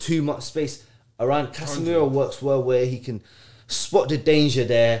there's too much space around. Casemiro works well where he can spot the danger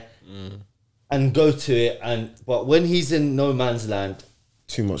there and go to it. But when he's in no man's land,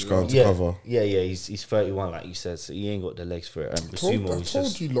 Too much ground to cover. Yeah, he's 31, like you said, so he ain't got the legs for it. And I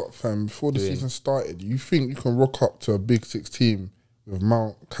told you lot, fam, before the season started, you think you can rock up to a Big Six team with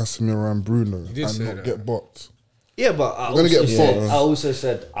Mount, Casemiro and Bruno and not get boxed? Yeah, but I also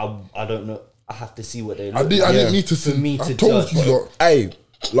said I don't know. I have to see what they look like. I didn't need to see. I told you lot. Hey,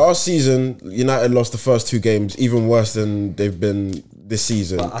 last season, United lost the first 2 games, even worse than they've been this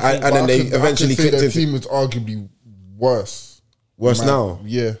season. And then they eventually clicked their into... team is arguably worse. Now?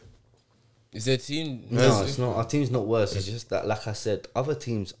 Yeah. Is their team? No, it's not. Our team's not worse. It's just that, like I said, other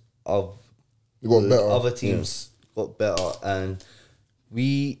teams got better. Other teams got better, and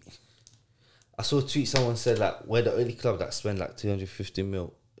I saw a tweet. Someone said like we're the only club that spend like 250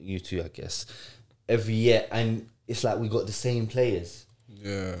 mil. You two, I guess, every year, and it's like we got the same players.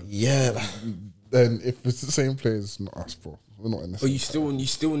 Yeah. Then if it's the same players, it's not us, bro. We're not in this. But you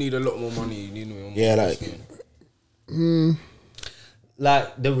still need a lot more money. You need more money. Yeah,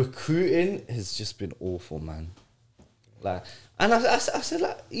 like the recruiting has just been awful, man. Like, and I said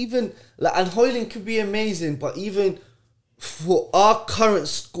like even like, and Hoyland could be amazing, but even for our current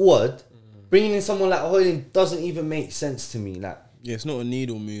squad, bringing in someone like Hoyland doesn't even make sense to me. Like, yeah, it's not a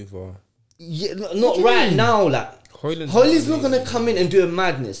needle mover. Yeah, not right now. Like, Hoyland's not gonna come in and do a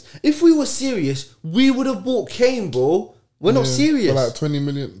madness. If we were serious, we would have bought Kane, bro. We're not serious. For like 20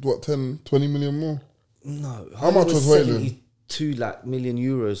 million, what, 10, 20 million more? No. How much was Hoyland? 72 million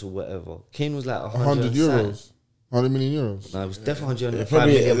euros or whatever. Kane was like 100 euros. 100 million euros. No, it was definitely 105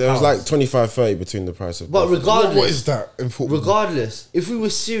 probably, million there was pounds. like 25-30 between the price of But both. regardless, what is that in football? Regardless, if we were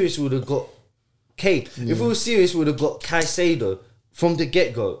serious, we would have got Kane. If we were serious, we would have got Caicedo from the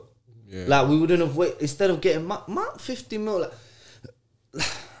get go. Yeah. Like, we wouldn't have waited instead of getting Mount 50 mil.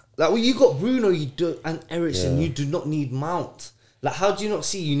 Like when you got Bruno, and Eriksen, you do not need Mount. Like, how do you not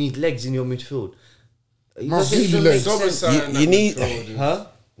see you need legs in your midfield? Mount gives you legs. You need, huh?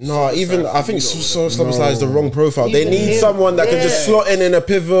 No, even I think Szoboszlai is the wrong profile. They need someone that can just slot in a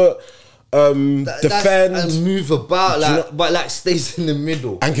pivot, defend and move about, but like stays in the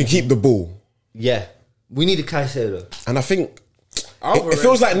middle and can keep the ball. Yeah, we need a Caicedo, and I think it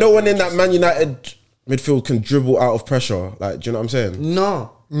feels like no one in that Man United midfield can dribble out of pressure. Like, do you know what I'm saying?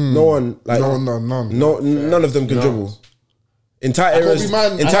 No, no one. Like, none of them can dribble. Entire eras,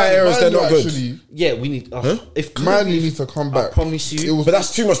 they're not good. Yeah, we need. If Man, you need to come back. I promise you. But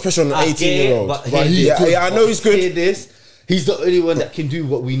that's too much pressure on an 18-year-old. But I know he's good. Hear this. He's the only one that can do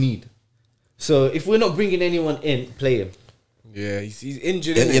what we need. So if we're not bringing anyone in, play him. Yeah, he's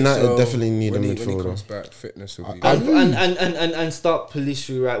injured. United so definitely need a when he midfielder. comes back, fitness will be. And start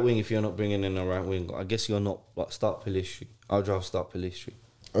Pellistri right wing if you're not bringing in a right wing. I guess you're not, but start Pellistri. I'd rather start Pellistri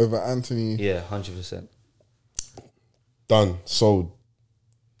over Anthony. Yeah, 100%. Done. Sold.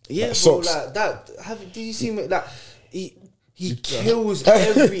 Yeah, like, bro, like that. Did you see him? Like he kills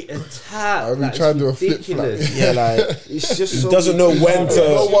every attack. We try to do a flip flap. Yeah, like it's just he so doesn't know when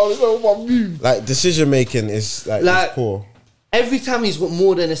to. Move. Like decision making is like it's poor. Every time he's got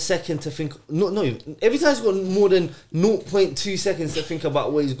more than a second to think, every time he's got more than 0.2 seconds to think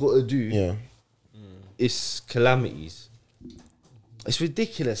about what he's got to do, it's calamities. It's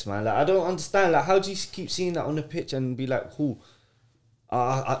ridiculous, man. Like I don't understand. Like how do you keep seeing that on the pitch and be like, cool?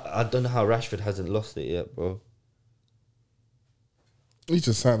 I don't know how Rashford hasn't lost it yet, bro. He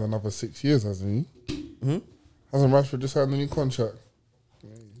just signed another 6 years, hasn't he? Hasn't Rashford just signed a new contract?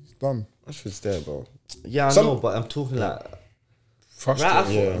 He's done. Rashford's there, bro. Yeah, I know, but I'm talking like.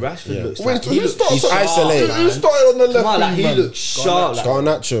 Rashford looks. Wait, he's isolated. Who started on the left? Come on, like, he man? looks sharp.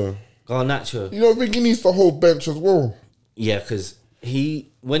 Garnacho. You don't think he needs the whole bench as well? Yeah, because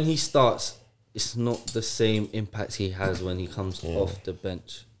when he starts, it's not the same impact he has when he comes off the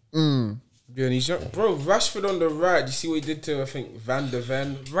bench. Yeah, and he's young. Bro, Rashford on the right. You see what he did to, I think, Van der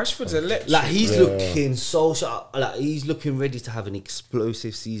Ven? Rashford's electric. Like, he's looking so sharp. Like, he's looking ready to have an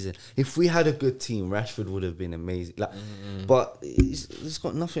explosive season. If we had a good team, Rashford would have been amazing. Like, but he's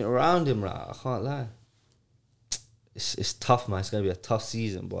got nothing around him, like, I can't lie. It's tough, man. It's going to be a tough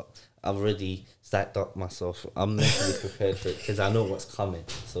season, but I've already stacked up myself. I'm mentally prepared for it because I know what's coming.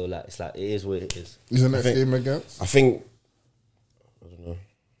 So, like, it's like, it is what it is. Is the next game against? I don't know.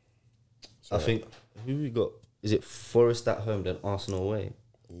 I think, who we got? Is it Forest at home, then Arsenal away?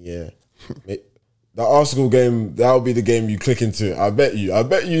 Yeah. The Arsenal game, that'll be the game you click into. I bet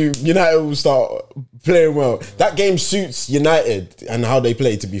you United will start playing well. That game suits United and how they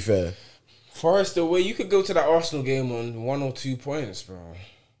play, to be fair. Forest away, you could go to that Arsenal game on 1 or 2 points, bro.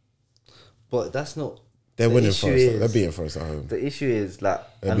 But that's not... They're winning Forest. They're beating Forest at home. The issue is, like,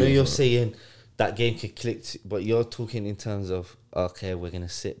 I know you're saying that game could click, but you're talking in terms of, okay, we're going to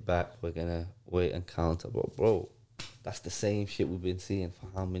sit back, we're going to wait and counter. But, bro, that's the same shit we've been seeing for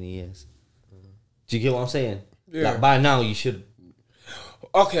how many years? Do you get what I'm saying? Yeah. Like, by now, you should...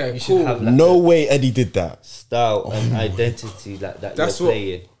 Okay, you cool. should have, like, no way Eddie did that. Style and identity like that that's you're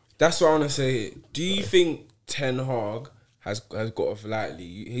playing. That's what I want to say. Do you think Ten Hag has got off lightly?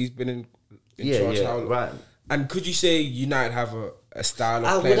 He's been in charge how long? Right. And could you say United have a style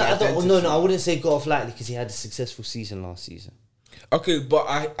of play? No, I wouldn't say got off lightly because he had a successful season last season. Okay,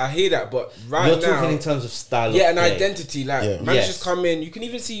 but I hear that. But you're talking in terms of style. Yeah, and identity. Like managers come in. You can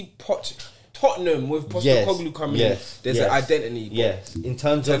even see Tottenham with Postecoglou coming in. There's an identity. Yes, in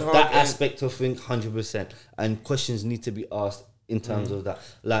terms of that aspect of things, 100%. And questions need to be asked in terms of that.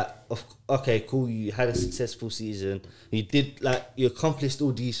 Like, okay, cool. You had a successful season. You did, like, you accomplished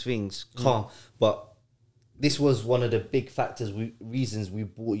all these things. Calm, but. This was one of the big reasons we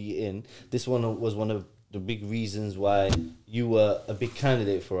brought you in. This one was one of the big reasons why you were a big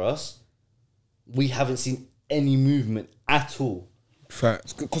candidate for us. We haven't seen any movement at all.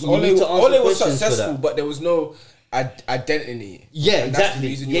 Facts. Because Ole was successful, but there was no identity. Yeah,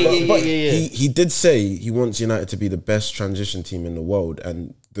 exactly. But he did say he wants United to be the best transition team in the world.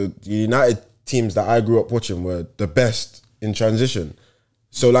 And the United teams that I grew up watching were the best in transition.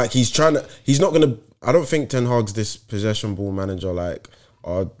 So, like, he's not going to... I don't think Ten Hag's this possession ball manager like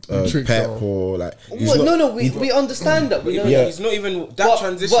Pep or like. We understand that. He's not even that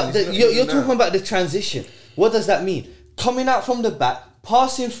transition. But you're talking about the transition. What does that mean? Coming out from the back,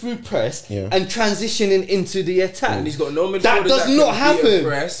 passing through press, and transitioning into the attack. And he's got no midfielders that does not happen.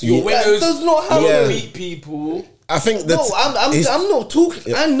 Your wingers does not happen. Beat people. I think that. I'm not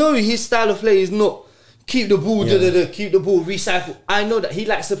talking. I know his style of play is not. Keep the ball, keep the ball, recycle. I know that he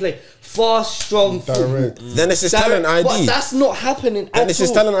likes to play fast, strong football. Then it's his talent ID. But that's not happening at all. Then it's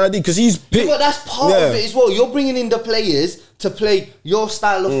his talent ID because he's picked. But that's part of it as well. You're bringing in the players to play your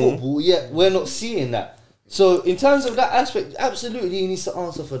style of football, yet we're not seeing that. So in terms of that aspect, absolutely he needs to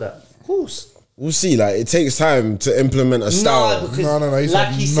answer for that. Of course. We'll see. Like, it takes time to implement a style. No. He's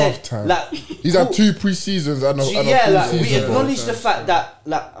had enough time. Like, he's had 2 pre-seasons and a full we acknowledge the fact that,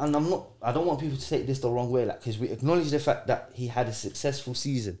 like, and I don't want people to take this the wrong way, like, because we acknowledge the fact that he had a successful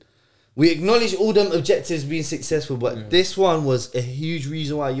season. We acknowledge all them objectives being successful, but this one was a huge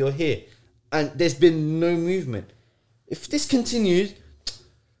reason why you're here, and there's been no movement. If this continues,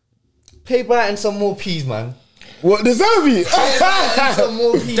 pay Brighton some more peas, man. What does that mean?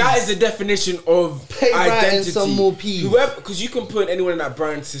 That is the definition of pay identity. Some more peas. Whoever, because you can put anyone in that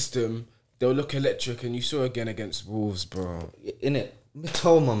Brighton system they'll look electric, and you saw again against Wolves, bro. Innit?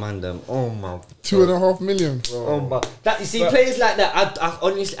 Mitoma, man, them. Oh my. 2.5 million. Oh my. That you see, players like that. I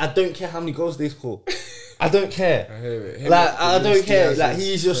honestly, I don't care how many goals they score. I don't care. I hear it. Like I don't care. Like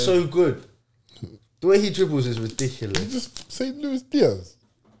he's just so good. The way he dribbles is ridiculous. You just say Luis Diaz.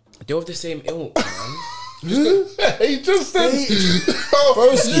 They're of the same ilk, man. He just said,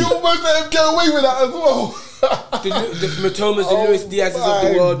 you almost let him get away with that as well. The Matomas and Luis Diaz's of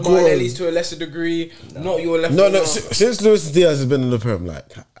the world, Martinelli's to a lesser degree, not your left. No. Since Luis Diaz has been in the Prem, like,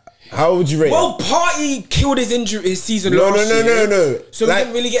 how would you rate? Well, Partey killed his season last year. No. So like, we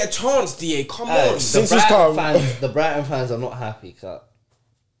didn't really get a chance, DA. Come on. Since the Brighton fans are not happy, cut.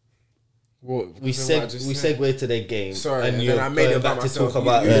 What, we segue to their game. Sorry, and then I made it about to myself. talk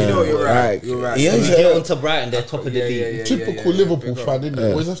about. You know, you're right. You're right. Yeah, get on to Brighton, they're top of the league. Typical Liverpool fan, isn't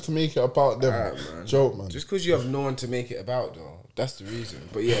it? Always have to make it about them. Man. Joke, man. Just because you have no one to make it about, though. That's the reason.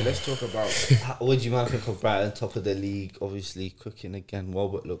 But yeah, let's talk about. What do you man think of Brighton, top of the league? Obviously, cooking again.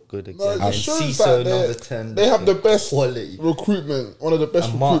 Walbert looked good again. No, and Ciso, number 10. They have the best quality recruitment. One of the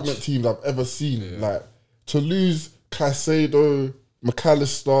best recruitment teams I've ever seen. Yeah. Like to lose Caicedo,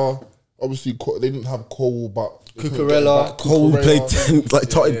 McAllister. Obviously, they didn't have Cole, but Cucurella. Cole played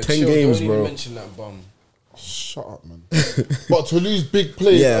 10 games, don't bro. Even mention that bum. Shut up, man. But to lose big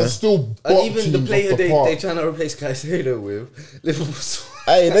players and still and even the player they trying to replace Caicedo with Liverpool.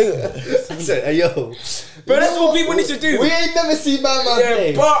 Hey yo, but that's what people need to do. We ain't never seen man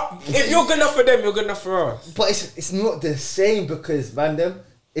play. But if you're good enough for them, you're good enough for us. But it's not the same because man,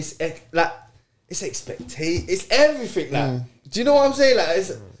 it's like it's expectation. It's everything. Like, do you know what I'm saying? Like,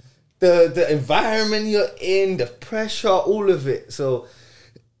 it's the environment you're in, the pressure, all of it. So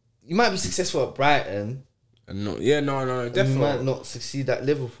you might be successful at Brighton. No, definitely. You might not succeed at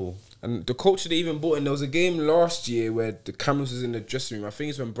Liverpool. And the culture they even brought in, there was a game last year where the cameras was in the dressing room. I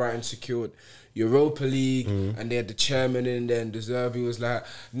think it's when Brighton secured Europa League and they had the chairman in there and De Zerbi was like,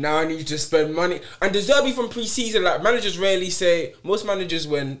 now I need to spend money. And De Zerbi from pre-season, like managers rarely say, most managers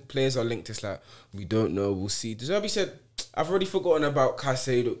when players are linked, it's like, we don't know, we'll see. De Zerbi said, I've already forgotten about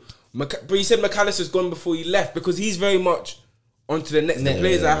Caicedo. But he said McAllister's gone before he left because he's very much onto the next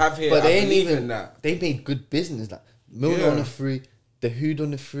players I have here. But they ain't even that. They made good business. Like Milner on the free, the Hood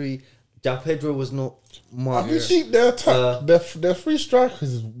on the free. Jao Pedro was not much. I can see their attack. Their three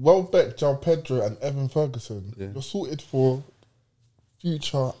strikers is Welbeck, Jao Pedro, and Evan Ferguson. Yeah. You're sorted for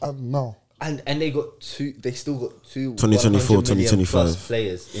future and now. And they got two. They still got two 2024, 2025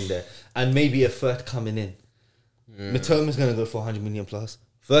 players in there, and maybe a third coming in. Yeah. Mitoma's gonna go for 100 million plus.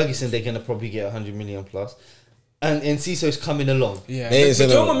 Ferguson, they're gonna probably get 100 million plus. And Ciso's coming along. Yeah,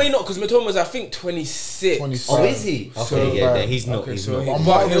 Mitoma may not because Mitoma's I think 26. Oh, is he? Okay, yeah, he's not. Okay, he's so not.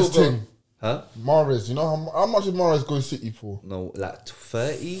 Mahrez team. Huh? Mahrez, you know how much did Mahrez go City for? No, like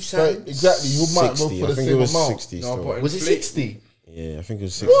 30. Exactly, he might go for the same amount. 60 was it 60? Yeah, I think it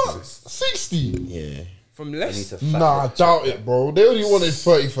was 60. What? 60? Yeah. From Leicester? Nah, I doubt it, bro. They only wanted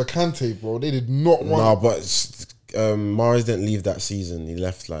 30 for Kante, bro. They did not want. Nah, but Mahrez didn't leave that season. He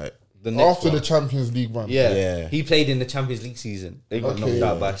left like after the Champions League run. Yeah, he played in the Champions League season. They got knocked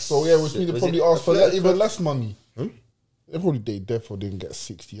out by. So yeah, which means they probably asked for even less money. They probably therefore didn't get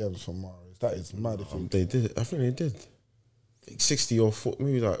 60 M's from Mahrez. That is mad. They did. I think they did. I think 60 or 40,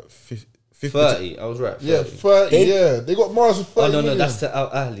 maybe like 50. 30. I was right. 30. Yeah, 30. Yeah, they got Mahrez for 30. Oh no, million. that's to Al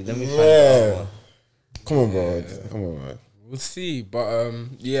Ahly. Let me find out. Come on, bro. Come on, man. We'll see, but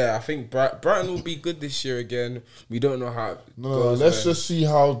yeah, I think Brighton will be good this year again. We don't know how. Let's just see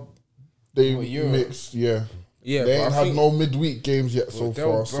how they mix. Yeah, they ain't had no midweek games yet so far.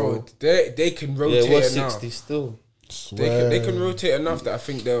 Bro, so they can rotate enough. 60 still. They can rotate enough that I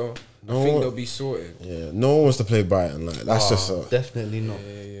think they'll be sorted. Yeah, no one wants to play Brighton. Like that's just definitely not.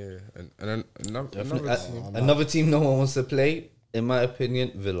 Yeah. And another team no one wants to play. In my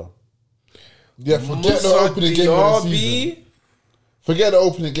opinion, Villa. Yeah, forget the opening game of the season. Forget the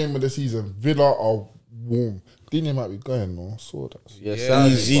opening game of the season. Villa are warm. Dini might be going, no? I saw that. Yeah,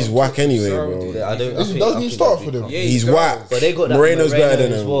 he's whack anyway, bro. Yeah, doesn't he start for them? Yeah, he's whack. But they got that Moreno's better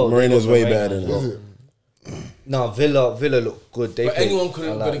than him. Well. Moreno's way better than him. Is it? No, Villa look good. But anyone could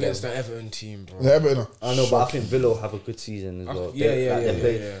look good against that Everton team, bro. Yeah, Everton. I know, but I think Villa will have a good season as well.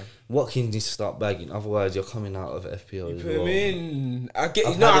 Yeah. Watkins needs to start bagging, otherwise you're coming out of FPL as Put well. him in. I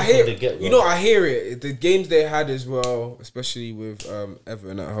hear it. I hear it. The games they had as well, especially with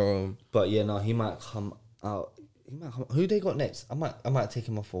Everton at home. But yeah, no, he might come out. Who they got next? I might take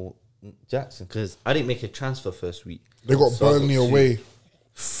him off for Jackson because I didn't make a transfer first week. They got Burnley away.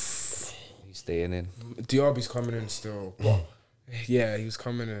 He's staying in. Diaby's coming in still. Yeah, he was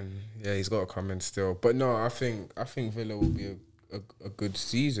coming in. Yeah, he's got to come in still. But no, I think Villa will be a good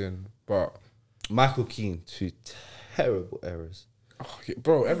season, but Michael Keane, 2 terrible errors.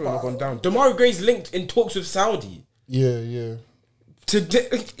 bro, everyone have gone down. Demarai Gray's linked in talks with Saudi. Yeah.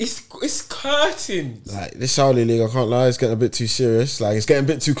 It's curtains. Like this Saudi league, I can't lie, it's getting a bit too serious. Like it's getting a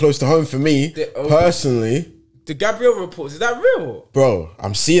bit too close to home for me personally. The Gabriel reports, is that real? Bro,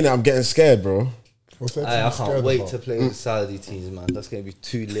 I'm seeing it. I'm getting scared, bro. I can't wait to play with the Saudi teams, man. That's gonna be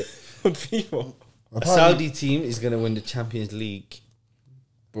too lit. A Saudi team is gonna win the Champions League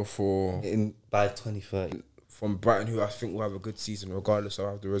by 2030. From Brighton, who I think will have a good season regardless of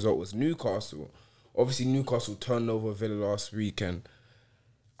how the result was. Newcastle. Obviously, Newcastle turned over Villa last week, and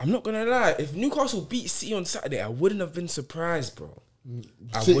I'm not gonna lie. If Newcastle beat City on Saturday, I wouldn't have been surprised, bro.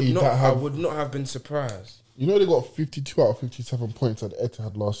 I would not have been surprised. You know they got 52 out of 57 points at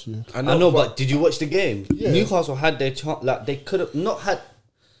Etihad last year. I know, but did you watch the game? Yeah. Newcastle had their chance. Like they could have not had.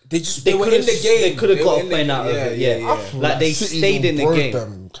 They were in the game. They could have got a point out of it. Yeah. Like they stayed in the game.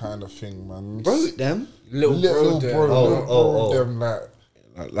 Them kind of thing, man. Broke them. Little bro. Them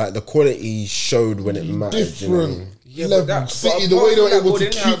like the quality showed when it mattered. Different. Level. City, the way they were able to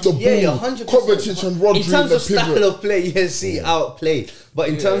keep the ball. 100%. Kovacic and Rodri. In terms of style of play, City outplayed. But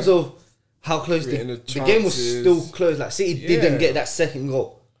in terms of how close the game was still close. Like City didn't get that second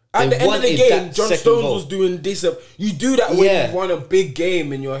goal. At the end of the game, John Stones was doing this. You do that when you've won a big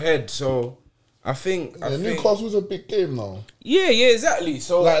game in your head. So I think Newcastle was a big game now. Yeah, exactly.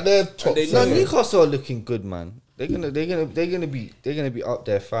 So like they're top. No, Newcastle are looking good, man. They're gonna be up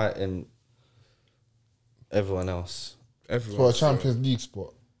there fighting everyone else. For a Champions League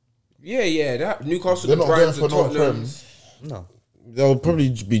spot. Yeah. That Newcastle. They're not going for no Prem. No. They'll probably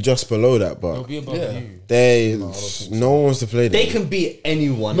be just below that, but they'll be above you. No one wants to play them. They can beat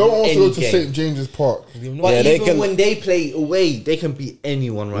anyone. No one wants to go to St. James's Park. But even when they play away, they can beat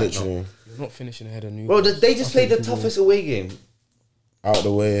anyone now. You're not finishing ahead of Newcastle. Bro, they just played the toughest away game. Out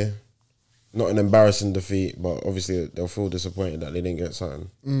the way. Not an embarrassing defeat, but obviously they'll feel disappointed that they didn't get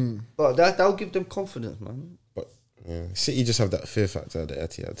something. But that'll give them confidence, man. But City just have that fear factor at the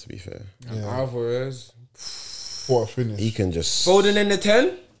Etihad, to be fair. Alvarez. What a finish. He can just... Foden in the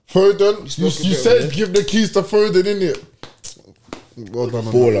 10? Foden? You said give the keys to Foden, innit? Well done.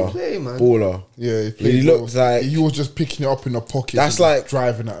 Baller. Yeah, he looked like... He was just picking it up in the pocket. That's like...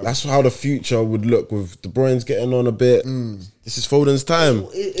 driving at him. That's how the future would look with De Bruyne's getting on a bit. This is Foden's time.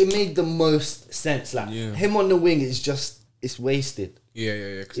 It made the most sense. Like, him on the wing is just... It's wasted.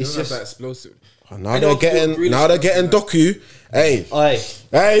 Yeah. Because it's just that explosive. Now they're getting Doku. Hey, 80th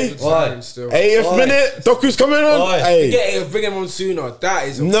minute, Doku's coming on. Hey, bring him on sooner. That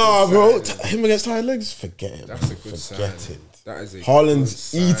is bro. Him against high legs, forget it. That's a good sign. Forget it. That is a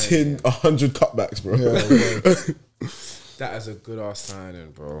Haaland's eating 100 cutbacks, bro. That is a good ass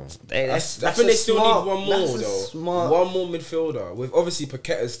signing, bro. I think they still need one more though. One more midfielder with obviously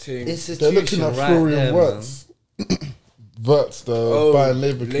Paqueta's team. They're looking at Florian Wirtz. Wirtz, the Bayern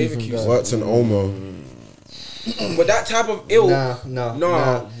Leverkusen guy. Wirtz and Olmo. But that type of ill, no.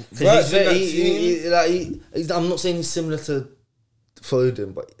 I'm not saying he's similar to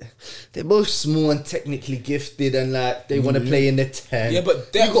Foden, but they're both small and technically gifted, and like they want to play in the 10. Yeah,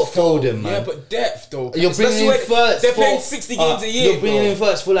 but depth. You got Foden, man. Yeah, but depth though. You're bringing in first. They're playing 60 games a year. You're bringing in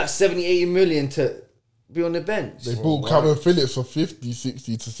first for like 70, 80 million to be on the bench. They bought Calvin Phillips for 50,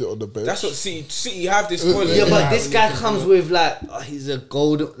 60 to sit on the bench. That's what City have this quality. Yeah, but this guy comes with like he's a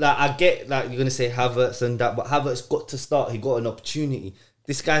golden. Like I get like you're gonna say Havertz and that, but Havertz got to start. He got an opportunity.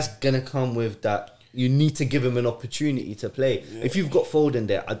 This guy's gonna come with that. You need to give him an opportunity to play. Yeah. If you've got Foden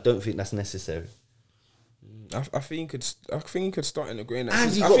there, I don't think that's necessary. I think he could start in the green. I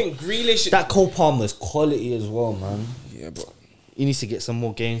think Grealish. That Cole Palmer's quality as well, man. Yeah, but he needs to get some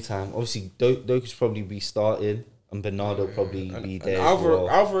more game time. Obviously, Doku's probably be starting, and Bernardo probably be there.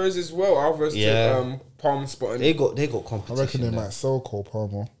 Alvarez as well. Alvarez to Palmer spotting. They got competition. I reckon they might sell Cole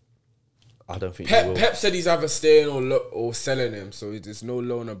Palmer. I don't think Pep said he's either staying or selling him, so there's no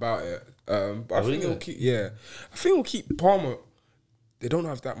loan about it. But I think he'll keep. Yeah, I think we'll keep Palmer. They don't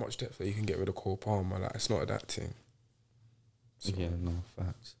have that much depth that you can get rid of Cole Palmer. Like it's not that team. So. Yeah, no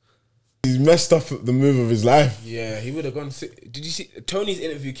facts. He's messed up the move of his life. Yeah, he would have gone. Did you see Tony's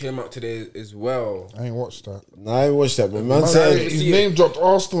interview came out today as well? I ain't watched that. No, I ain't watched that, but man said his name dropped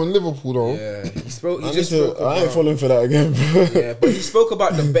Arsenal and Liverpool though. Yeah, I ain't falling for that again, bro. Yeah, but he spoke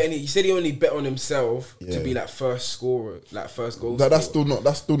about the betting. He said he only bet on himself to be like first scorer, like first goal. That's still not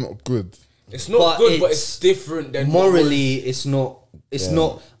good. It's not good, but it's different than morally. It's not. It's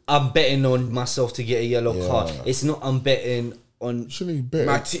not. I'm betting on myself to get a yellow card. It's not. I'm betting on. Shouldn't he bet?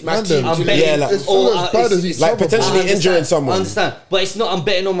 My team. I'm betting. Like potentially injuring someone. I understand, but it's not. I'm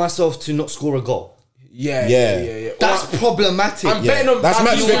betting on myself to not score a goal. Yeah. That's problematic. I'm betting on That's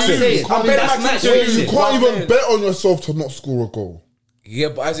match fixing. I'm betting That's on match You fixing. can't even bet on yourself to not score a goal. Yeah,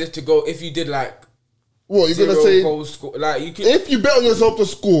 but as if to go, if you did like What you're gonna 0 say? goals score, like you can. If you bet on yourself to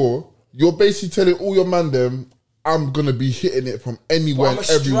score, you're basically telling all your man them, I'm gonna be hitting it from anywhere I'm a and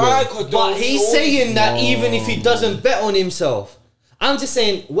everywhere. striker, though. But he's saying that even if he doesn't bet on himself, I'm just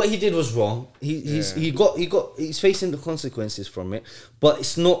saying what he did was wrong. He's facing the consequences from it, but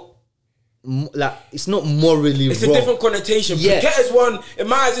it's not it's not morally It's wrong. a different connotation. Yeah. Paqueta's one, in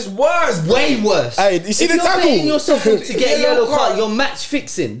my eyes, is worse. Bro. Way worse. Hey, you see if the you're tackle? betting yourself to get a Yellow yellow card, card. you're match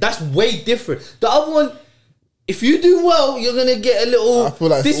fixing. That's way different. The other one, if you do well, you're gonna get a little. I feel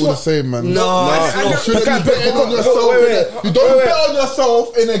like it's all the same, man. No, it's You not. shouldn't Okay, be betting on wait, yourself. wait, innit? You don't bet on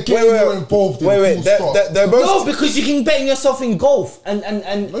yourself in a game you're involved in. full stop. They're both. No, because you can bet on yourself in golf, and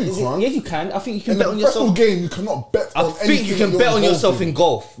No, you can't. yeah, you can. I think you can In bet a on professional yourself. game, you cannot bet I on think you anything can you're bet on involved yourself in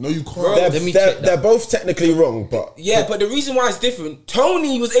golf. No, you can't. Let me check that. They're both technically wrong, but Yeah, but the reason why it's different,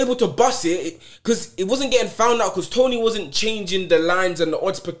 Tony was able to bust it because it wasn't getting found out because Tony wasn't changing the lines and the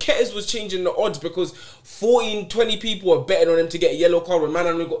odds. Paqueta's was changing the odds because 14, 20 people were betting on him to get a yellow card when man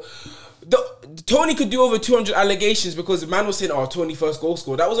only got. Tony could do over 200 allegations because the man was saying, "Oh, Tony first goal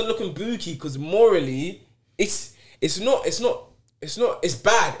scorer." That wasn't looking booky because morally, it's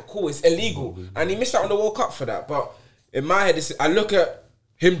bad. Cool, it's illegal, and he missed out on the World Cup for that. But in my head, I look at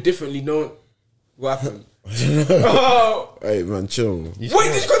him differently. No, what happened? Oh, hey man, chill. wait,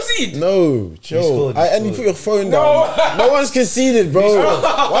 did you concede? No, chill. scored, you And you scored. put your phone No. down. No one's conceded, bro.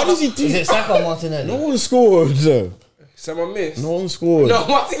 Why does he do? Is it Saka or Martinelli? No one scored. Someone missed. No one scored. No,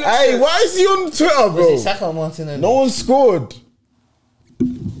 Martin. Hey, why is he on Twitter, Is bro? it Saka or Martinelli? No one scored.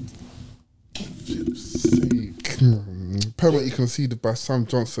 Penalty conceded by Sam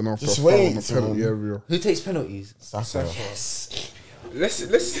Johnson after Just a foul wait, in the penalty man. area. Who takes penalties? Saka. Let's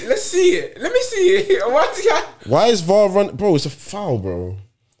see it. Let me see it. Why is VAR run? Bro, it's a foul, bro.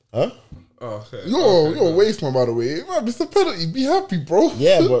 Huh? Oh, okay. You're a waste man, by the way. Man, it's a penalty. Be happy, bro.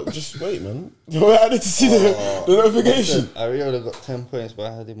 Yeah, but just wait, man. I need to see the notification. Ariola got 10 points,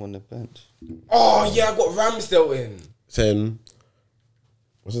 but I had him on the bench. Oh yeah, I got Ramsdale in. Saying,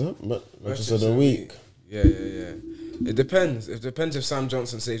 what's it? Matches of the week. Yeah. It depends. It depends if Sam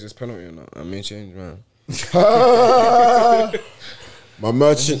Johnson saves his penalty or not. I may change, man. My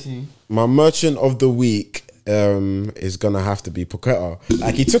merchant of the week is gonna have to be Paqueta.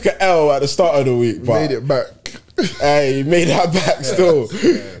 Like he took an L at the start of the week, but Made it back. hey, he made that back still.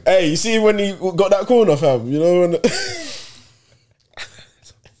 Hey, you see when he got that corner, fam? You know when.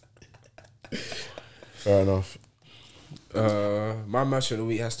 Fair enough. My match of the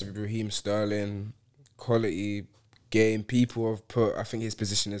week has to be Raheem Sterling. Quality game. People have put. I think his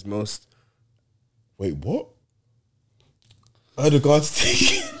position is most. Wait, what? Odegaard's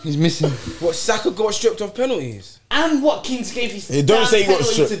taking. He's missing. What Saka got stripped of penalties? And Watkins gave his Hey, don't damn say he got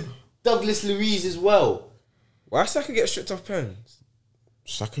penalty stripped. to Douglas Luiz as well. Why Saka get stripped of pens?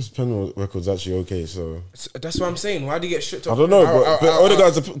 Saka's pen record's actually okay, so That's what I'm saying. Why do you get stripped I of? don't know, pens? but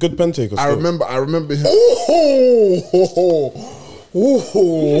Odegaard's a good pen taker. I still. remember him.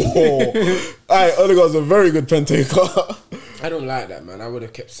 Alright, Odegaard's a very good pen taker. I don't like that, man. I would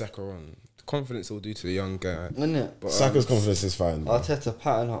have kept Saka on. The confidence will do to the young guy. Isn't it? But, Saka's confidence is fine. Arteta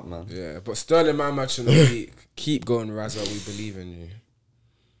pattern up, man. yeah, but Sterling, my match of the week. Keep going, Raza. We believe in you.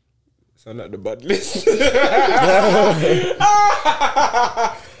 Sound like the bad list.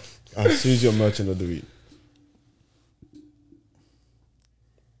 Who's your merchant of the week?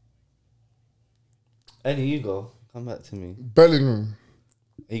 Eddie, you go. Come back to me. Bellingham.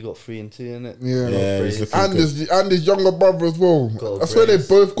 He got 3 and 2 in it. Yeah. Yeah, he's looking And good. his younger brother as well. Got a I swear they brace.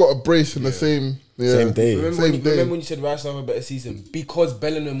 both got a brace in the same Same day. Remember Same day. when you said Rice have a better season? Because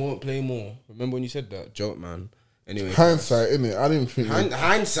Bellingham won't play more. Remember when you said that? Joke, man. Anyway. Hindsight, innit? I didn't think.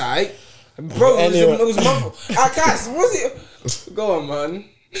 Hindsight? Bro, Anyway. it was I can't. Was it? Go on, man.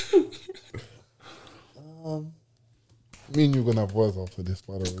 Me and you gonna have words after this,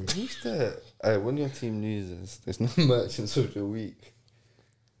 by the way. Who's that? Hey, when your team loses, there's no merchants of the week.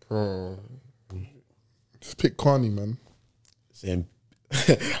 Bro. Just pick Carney, man. Saying,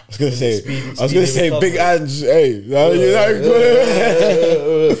 I was gonna say Speedy Big recovery. Ange. Hey,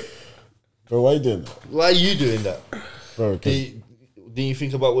 bro, why you doing that? Why are you doing that? Bro, 'cause- Didn't you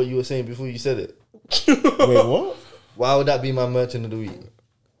think about what you were saying before you said it? wait, what? Why would that be my merchant of the week?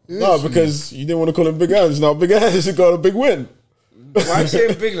 No, because you didn't want to call him Big Ange. Now Big Ange has got a big win. Why are you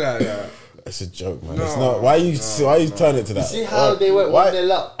saying big like that? It's a joke, man. No, it's not. Why you turn it to that? See how they went Why-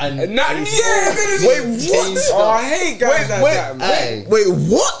 1-0 up and Wait, what? Oh, I hate guys like that, man. Hey, Wait,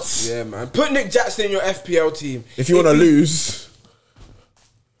 what? Yeah, man. Put Nick Jackson in your FPL team. If you want to lose,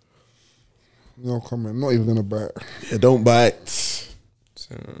 No comment. Not even gonna bite. Yeah, don't bite.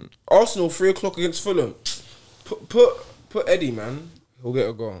 Arsenal 3:00 against Fulham. Put Eddie, man. He'll get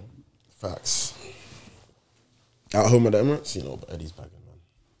a goal. Facts. At home at the Emirates, you know, but Eddie's bagging, man.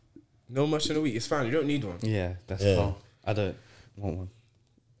 No match in a week. It's fine. You don't need one. Yeah, that's calm. I don't want one.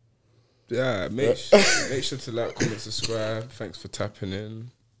 Yeah, make sure to like, comment, subscribe. Thanks for tapping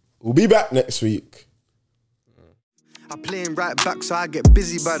in. We'll be back next week. I play him right back, so I get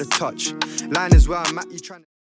busy by the touch. Line is where I'm at, you trying